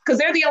 because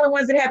they're the only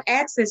ones that have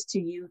access to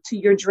you, to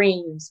your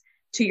dreams,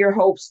 to your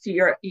hopes, to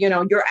your,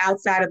 you're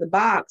outside of the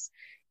box.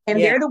 And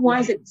they're the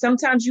ones that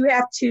sometimes you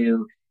have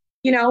to,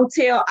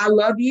 tell, I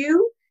love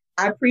you.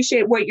 I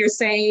appreciate what you're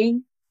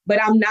saying,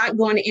 but I'm not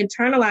going to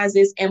internalize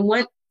this. And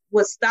what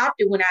stopped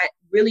it when I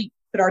really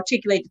could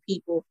articulate to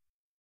people,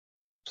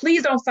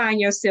 please don't find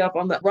yourself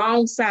on the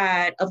wrong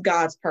side of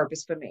God's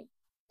purpose for me.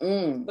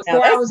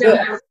 Before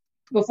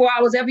I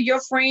was ever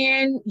your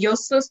friend, your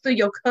sister,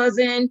 your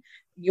cousin,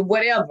 your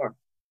whatever.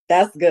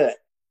 That's good.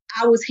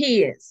 I was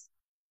his.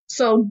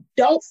 So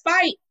don't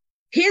fight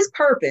his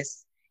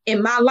purpose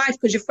in my life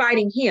because you're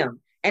fighting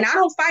him. And I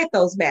don't fight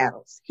those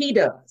battles. He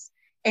does.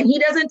 And he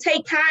doesn't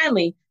take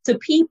kindly to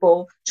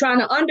people trying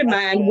to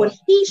undermine what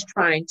he's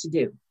trying to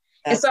do.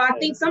 And so I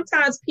think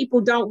sometimes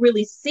people don't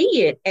really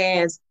see it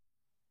as,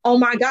 oh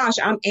my gosh,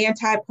 I'm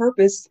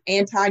anti-purpose,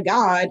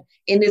 anti-God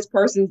in this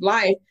person's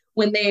life,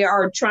 when they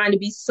are trying to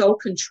be so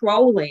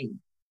controlling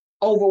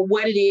over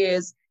what it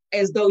is,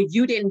 as though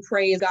you didn't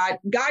praise God.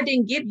 God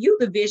didn't give you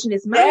the vision,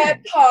 it's mine.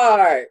 That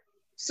part.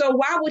 So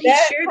why would he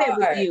share that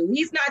with you?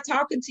 He's not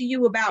talking to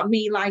you about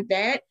me like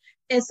that.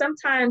 And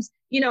sometimes,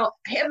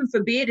 heaven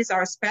forbid it's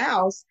our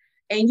spouse,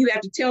 and you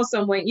have to tell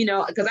someone,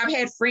 because I've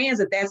had friends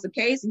that that's the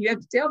case, and you have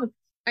to tell them,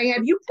 hey,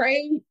 have you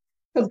prayed?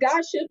 Because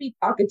God should be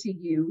talking to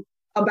you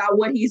about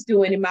what he's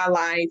doing in my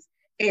life.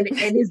 And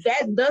is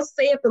that thus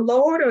saith the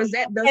Lord, or is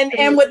that thus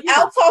and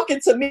without talking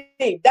to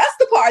me? That's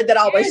the part that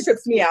always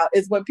trips me out,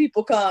 is when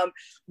people come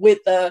with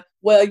I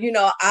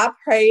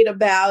prayed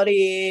about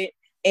it,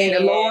 and the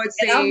Lord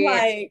said, and I'm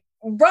like,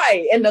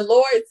 right, and the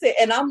Lord said,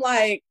 and I'm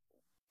like,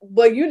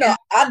 well,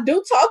 I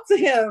do talk to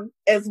him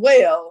as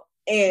well,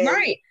 and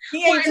right,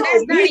 he ain't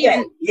told me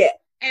that yet.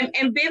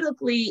 And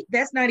biblically,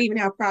 that's not even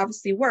how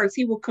prophecy works.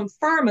 He will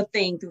confirm a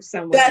thing through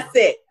someone. That's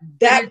it.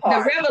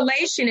 The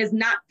revelation is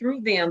not through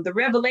them. The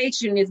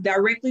revelation is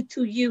directly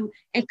to you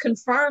and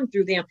confirmed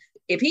through them.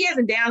 If he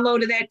hasn't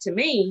downloaded that to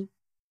me,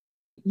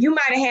 you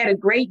might have had a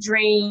great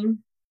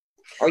dream,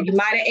 or you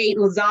might have ate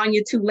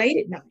lasagna too late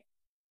at night,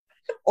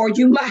 or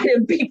you might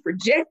have been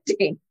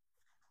projecting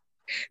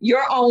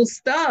your own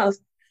stuff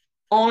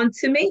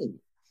onto me.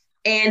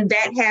 And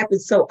that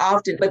happens so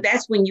often. But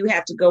that's when you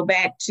have to go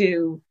back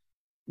to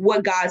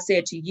what God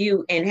said to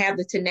you and have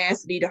the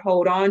tenacity to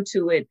hold on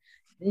to it,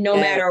 no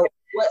matter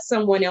what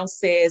someone else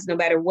says, no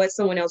matter what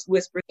someone else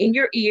whispers in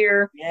your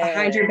ear,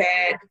 behind your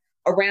back,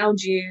 around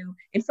you,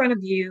 in front of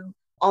you,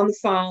 on the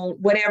phone,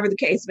 whatever the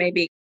case may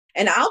be.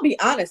 And I'll be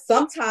honest,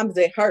 sometimes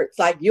it hurts.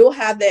 Like, you'll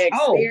have that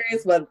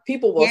experience when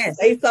people will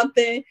say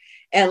something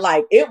and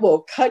like it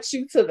will cut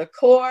you to the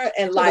core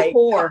and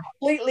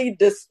completely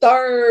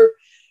disturb.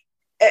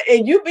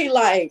 And you be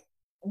like,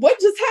 what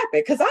just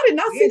happened? Because I did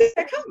not see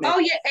that coming. Oh,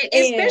 yeah.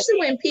 Especially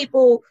when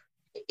people,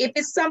 if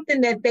it's something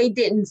that they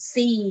didn't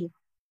see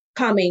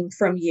coming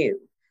from you.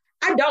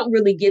 I don't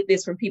really get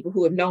this from people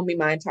who have known me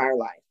my entire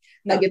life.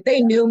 No. Like if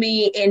they knew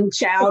me in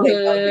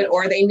childhood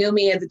or they knew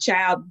me as a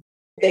child.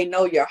 They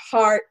know your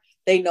heart.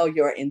 They know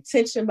your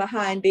intention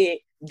behind it.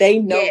 They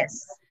know.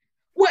 Yes.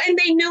 Well, and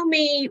they knew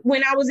me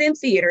when I was in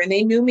theater, and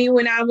they knew me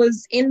when I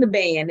was in the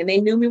band, and they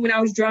knew me when I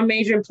was drum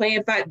major and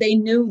playing five. They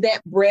knew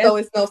that breath. So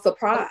it's no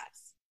surprise.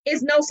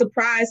 It's no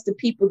surprise to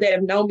people that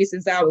have known me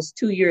since I was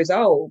 2 years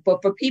old.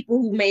 But for people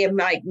who may have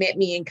like met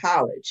me in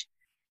college,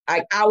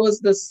 like I was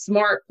the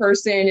smart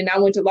person and I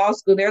went to law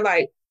school. They're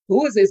like,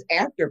 who is this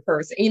actor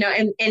person? You know,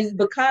 and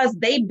because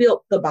they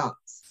built the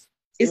box,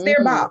 it's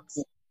their box.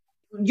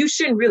 You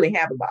shouldn't really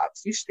have a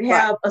box. You should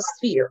have a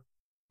sphere,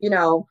 you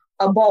know,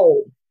 a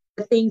bowl.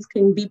 Things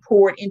can be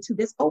poured into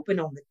this open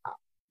on the top.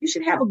 You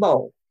should have a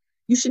bowl.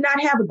 You should not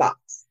have a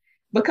box,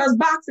 because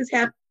boxes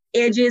have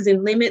edges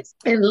and limits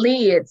and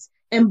lids,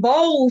 and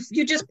bowls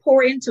you just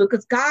pour into it,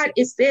 because God,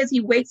 it says he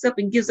wakes up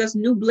and gives us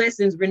new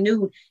blessings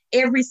renewed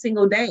every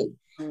single day.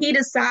 He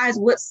decides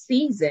what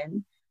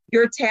season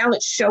your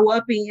talents show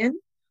up in,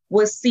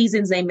 what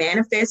seasons they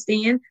manifest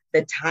in,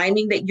 the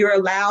timing that you're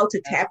allowed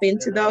to tap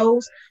into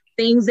those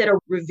things that are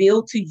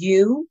revealed to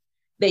you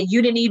that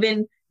you didn't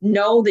even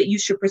know that you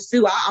should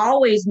pursue. I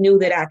always knew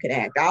that I could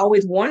act. I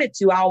always wanted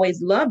to. I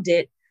always loved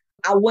it.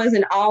 I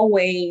wasn't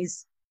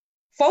always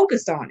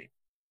focused on it.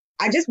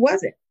 I just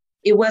wasn't.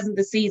 It wasn't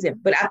the season.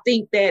 But I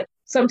think that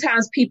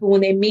sometimes people,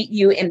 when they meet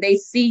you and they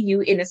see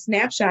you in a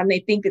snapshot and they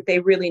think that they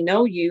really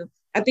know you,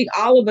 I think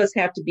all of us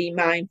have to be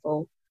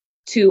mindful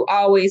to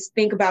always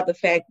think about the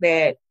fact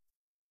that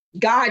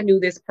God knew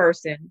this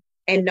person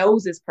and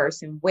knows this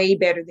person way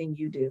better than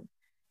you do.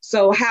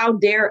 So how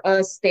dare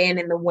us stand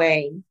in the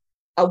way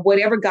of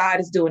whatever God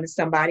is doing in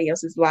somebody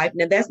else's life?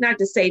 Now, that's not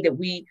to say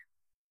that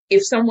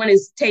if someone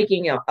is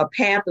taking a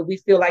path that we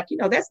feel like, you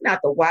know, that's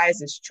not the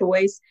wisest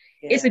choice.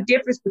 Yeah. It's a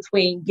difference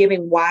between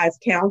giving wise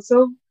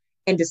counsel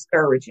and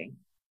discouraging.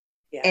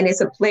 Yeah. And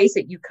it's a place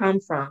that you come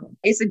from.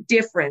 It's a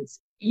difference.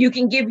 You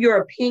can give your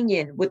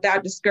opinion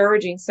without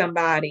discouraging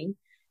somebody.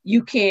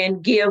 You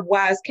can give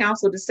wise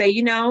counsel to say,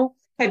 you know,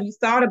 have you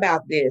thought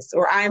about this?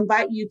 Or I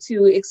invite you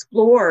to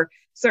explore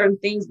certain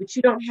things, but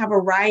you don't have a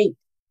right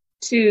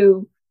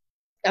to,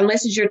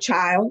 unless it's your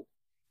child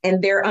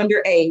and they're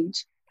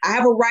underage. I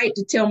have a right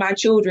to tell my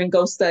children,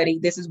 go study.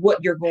 This is what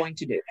you're going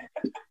to do.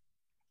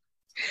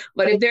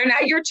 But if they're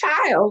not your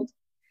child,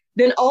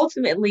 then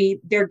ultimately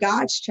they're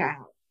God's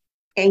child.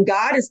 And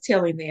God is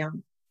telling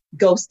them,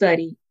 go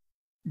study,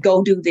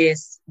 go do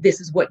this. This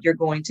is what you're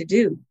going to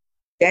do.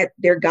 That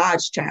they're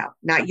God's child,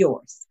 not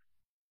yours.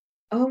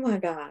 Oh my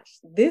gosh,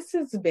 this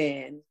has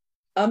been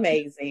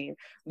amazing.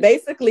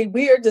 Basically,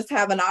 we are just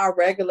having our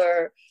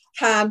regular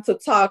time to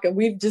talk, and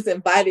we've just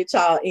invited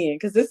y'all in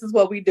because this is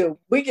what we do.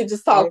 We can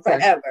just talk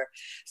forever.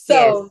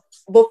 So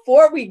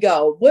before we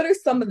go, what are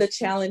some of the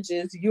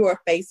challenges you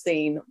are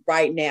facing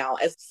right now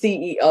as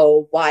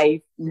CEO,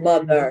 wife,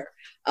 mother?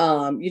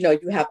 You know,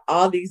 you have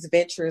all these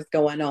ventures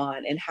going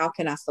on, and how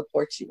can I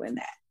support you in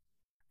that?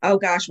 Oh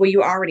gosh, well,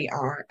 you already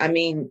are. I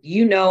mean,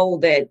 you know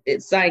that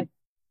it's like,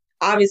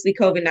 obviously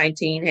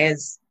COVID-19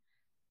 has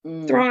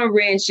thrown a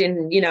wrench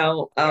and, you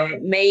know,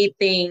 made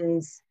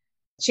things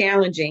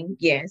challenging,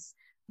 yes,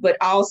 but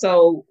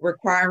also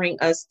requiring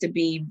us to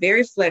be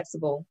very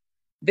flexible,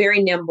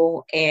 very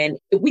nimble. And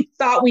we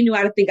thought we knew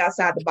how to think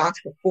outside the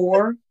box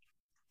before.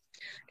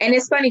 And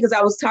it's funny because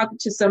I was talking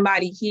to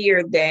somebody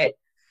here that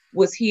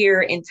was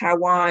here in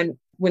Taiwan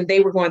when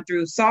they were going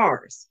through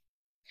SARS.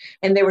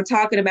 And they were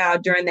talking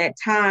about during that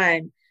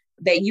time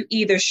that you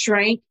either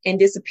shrank and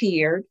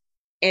disappeared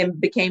and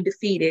became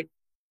defeated,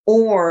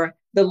 or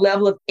the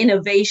level of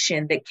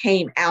innovation that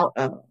came out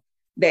of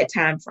that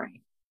time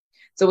frame.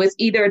 So it's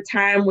either a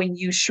time when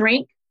you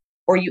shrink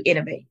or you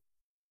innovate.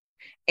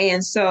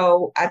 And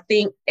so I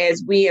think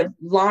as we have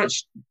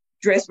launched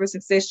Dress for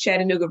Success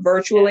Chattanooga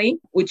virtually,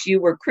 which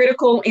you were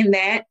critical in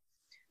that,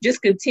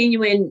 just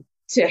continuing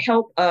to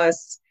help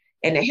us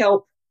and to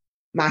help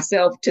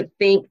myself to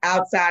think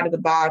outside of the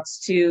box,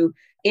 to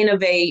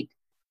innovate.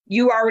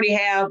 You already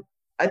have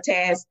a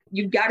task.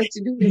 You've got it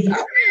to do this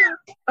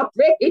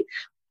already.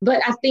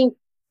 But I think,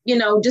 you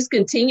know, just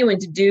continuing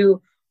to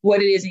do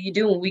what it is that you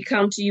do when we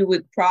come to you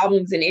with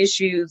problems and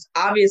issues,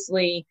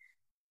 obviously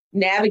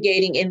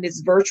navigating in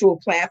this virtual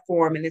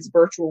platform, in this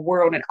virtual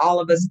world, and all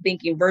of us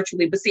thinking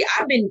virtually. But see,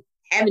 I've been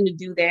having to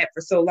do that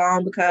for so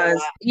long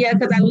because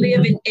I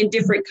live in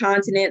different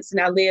continents and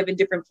I live in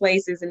different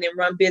places and then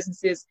run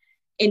businesses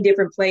in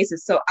different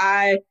places. So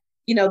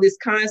this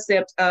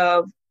concept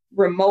of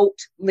remote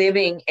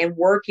living and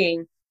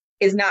working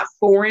is not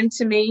foreign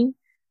to me.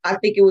 I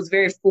think it was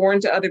very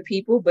foreign to other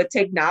people, but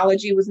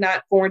technology was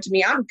not foreign to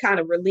me. I'm kind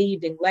of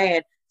relieved and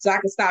glad so I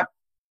can stop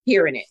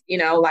hearing it, you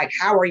know, like,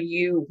 how are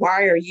you?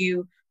 Why are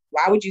you?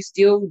 Why would you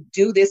still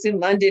do this in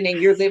London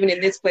and you're living in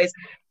this place?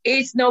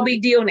 It's no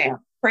big deal now.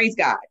 Praise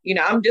God. You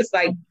know, I'm just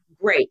like,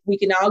 great. We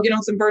can all get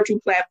on some virtual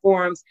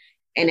platforms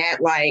and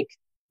act like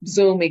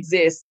Zoom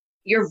exists.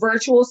 Your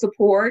virtual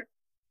support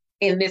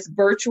in this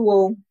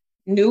virtual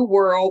new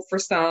world for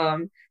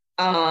some,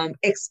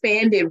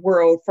 expanded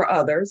world for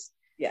others.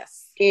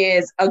 Yes.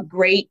 Is a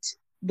great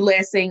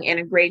blessing and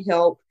a great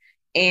help.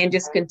 and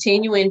just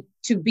continuing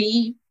to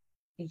be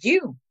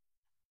you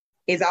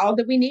is all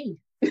that we need.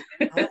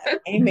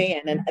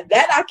 Amen. And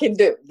that I can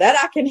do, that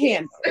I can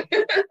handle.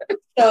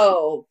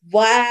 So,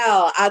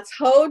 wow. I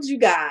told you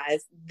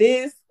guys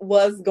this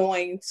was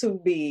going to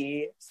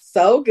be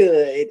so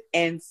good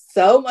and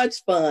so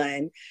much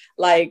fun.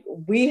 Like,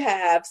 we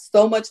have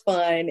so much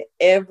fun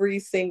every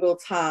single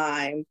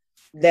time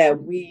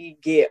that we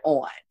get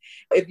on.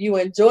 If you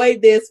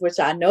enjoyed this, which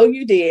I know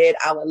you did,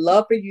 I would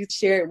love for you to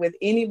share it with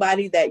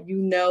anybody that you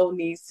know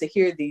needs to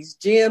hear these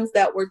gems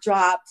that were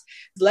dropped.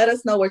 Let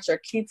us know what your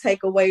key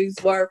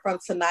takeaways were from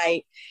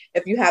tonight.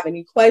 If you have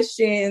any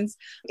questions,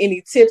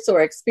 any tips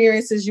or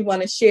experiences you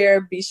want to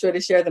share, be sure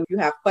to share them. If you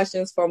have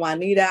questions for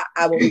Juanita,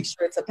 I will be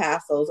sure to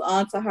pass those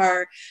on to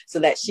her so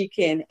that she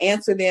can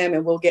answer them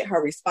and we'll get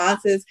her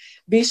responses.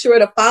 Be sure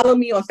to follow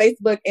me on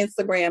Facebook,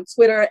 Instagram,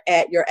 Twitter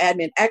at Your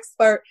Admin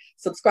Expert.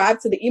 Subscribe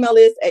to the email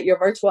list at Your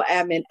Virtual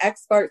Admin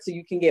Expert so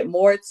you can get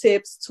more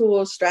tips,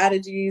 tools,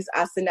 strategies.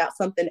 I send out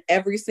something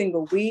every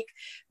single week.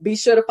 Be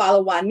sure to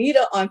follow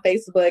Juanita on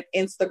Facebook,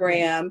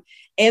 Instagram,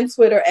 and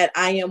Twitter at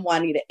I am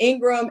Juanita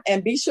Ingram.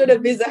 And be sure to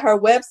visit her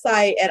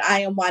website at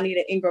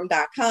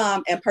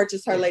IamJuanitaIngram.com and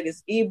purchase her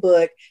latest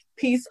ebook,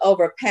 Peace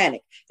Over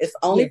Panic. It's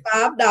only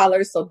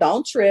 $5, so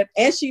don't trip.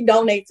 And she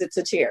donates it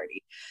to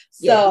charity.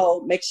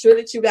 So make sure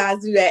that you guys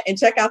do that and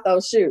check out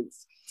those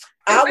shoes.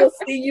 I will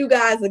see you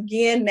guys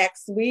again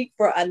next week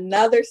for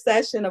another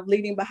session of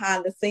Leading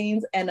Behind the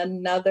Scenes and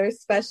another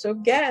special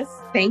guest.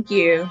 Thank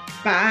you.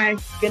 Bye.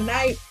 Good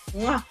night.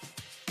 Mwah.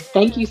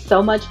 Thank you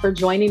so much for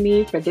joining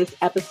me for this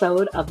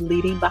episode of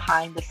Leading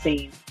Behind the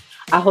Scenes.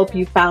 I hope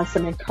you found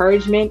some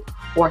encouragement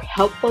or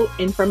helpful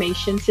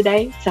information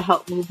today to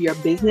help move your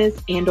business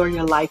and or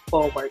your life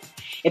forward.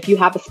 If you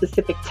have a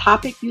specific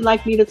topic you'd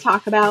like me to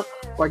talk about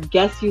or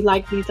guests you'd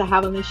like me to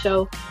have on the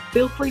show,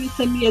 feel free to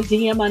send me a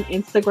DM on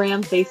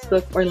Instagram,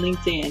 Facebook, or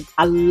LinkedIn.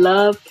 I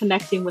love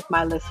connecting with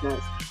my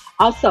listeners.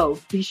 Also,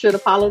 be sure to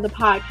follow the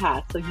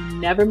podcast so you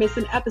never miss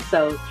an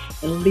episode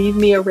and leave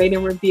me a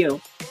rating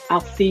review.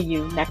 I'll see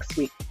you next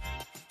week.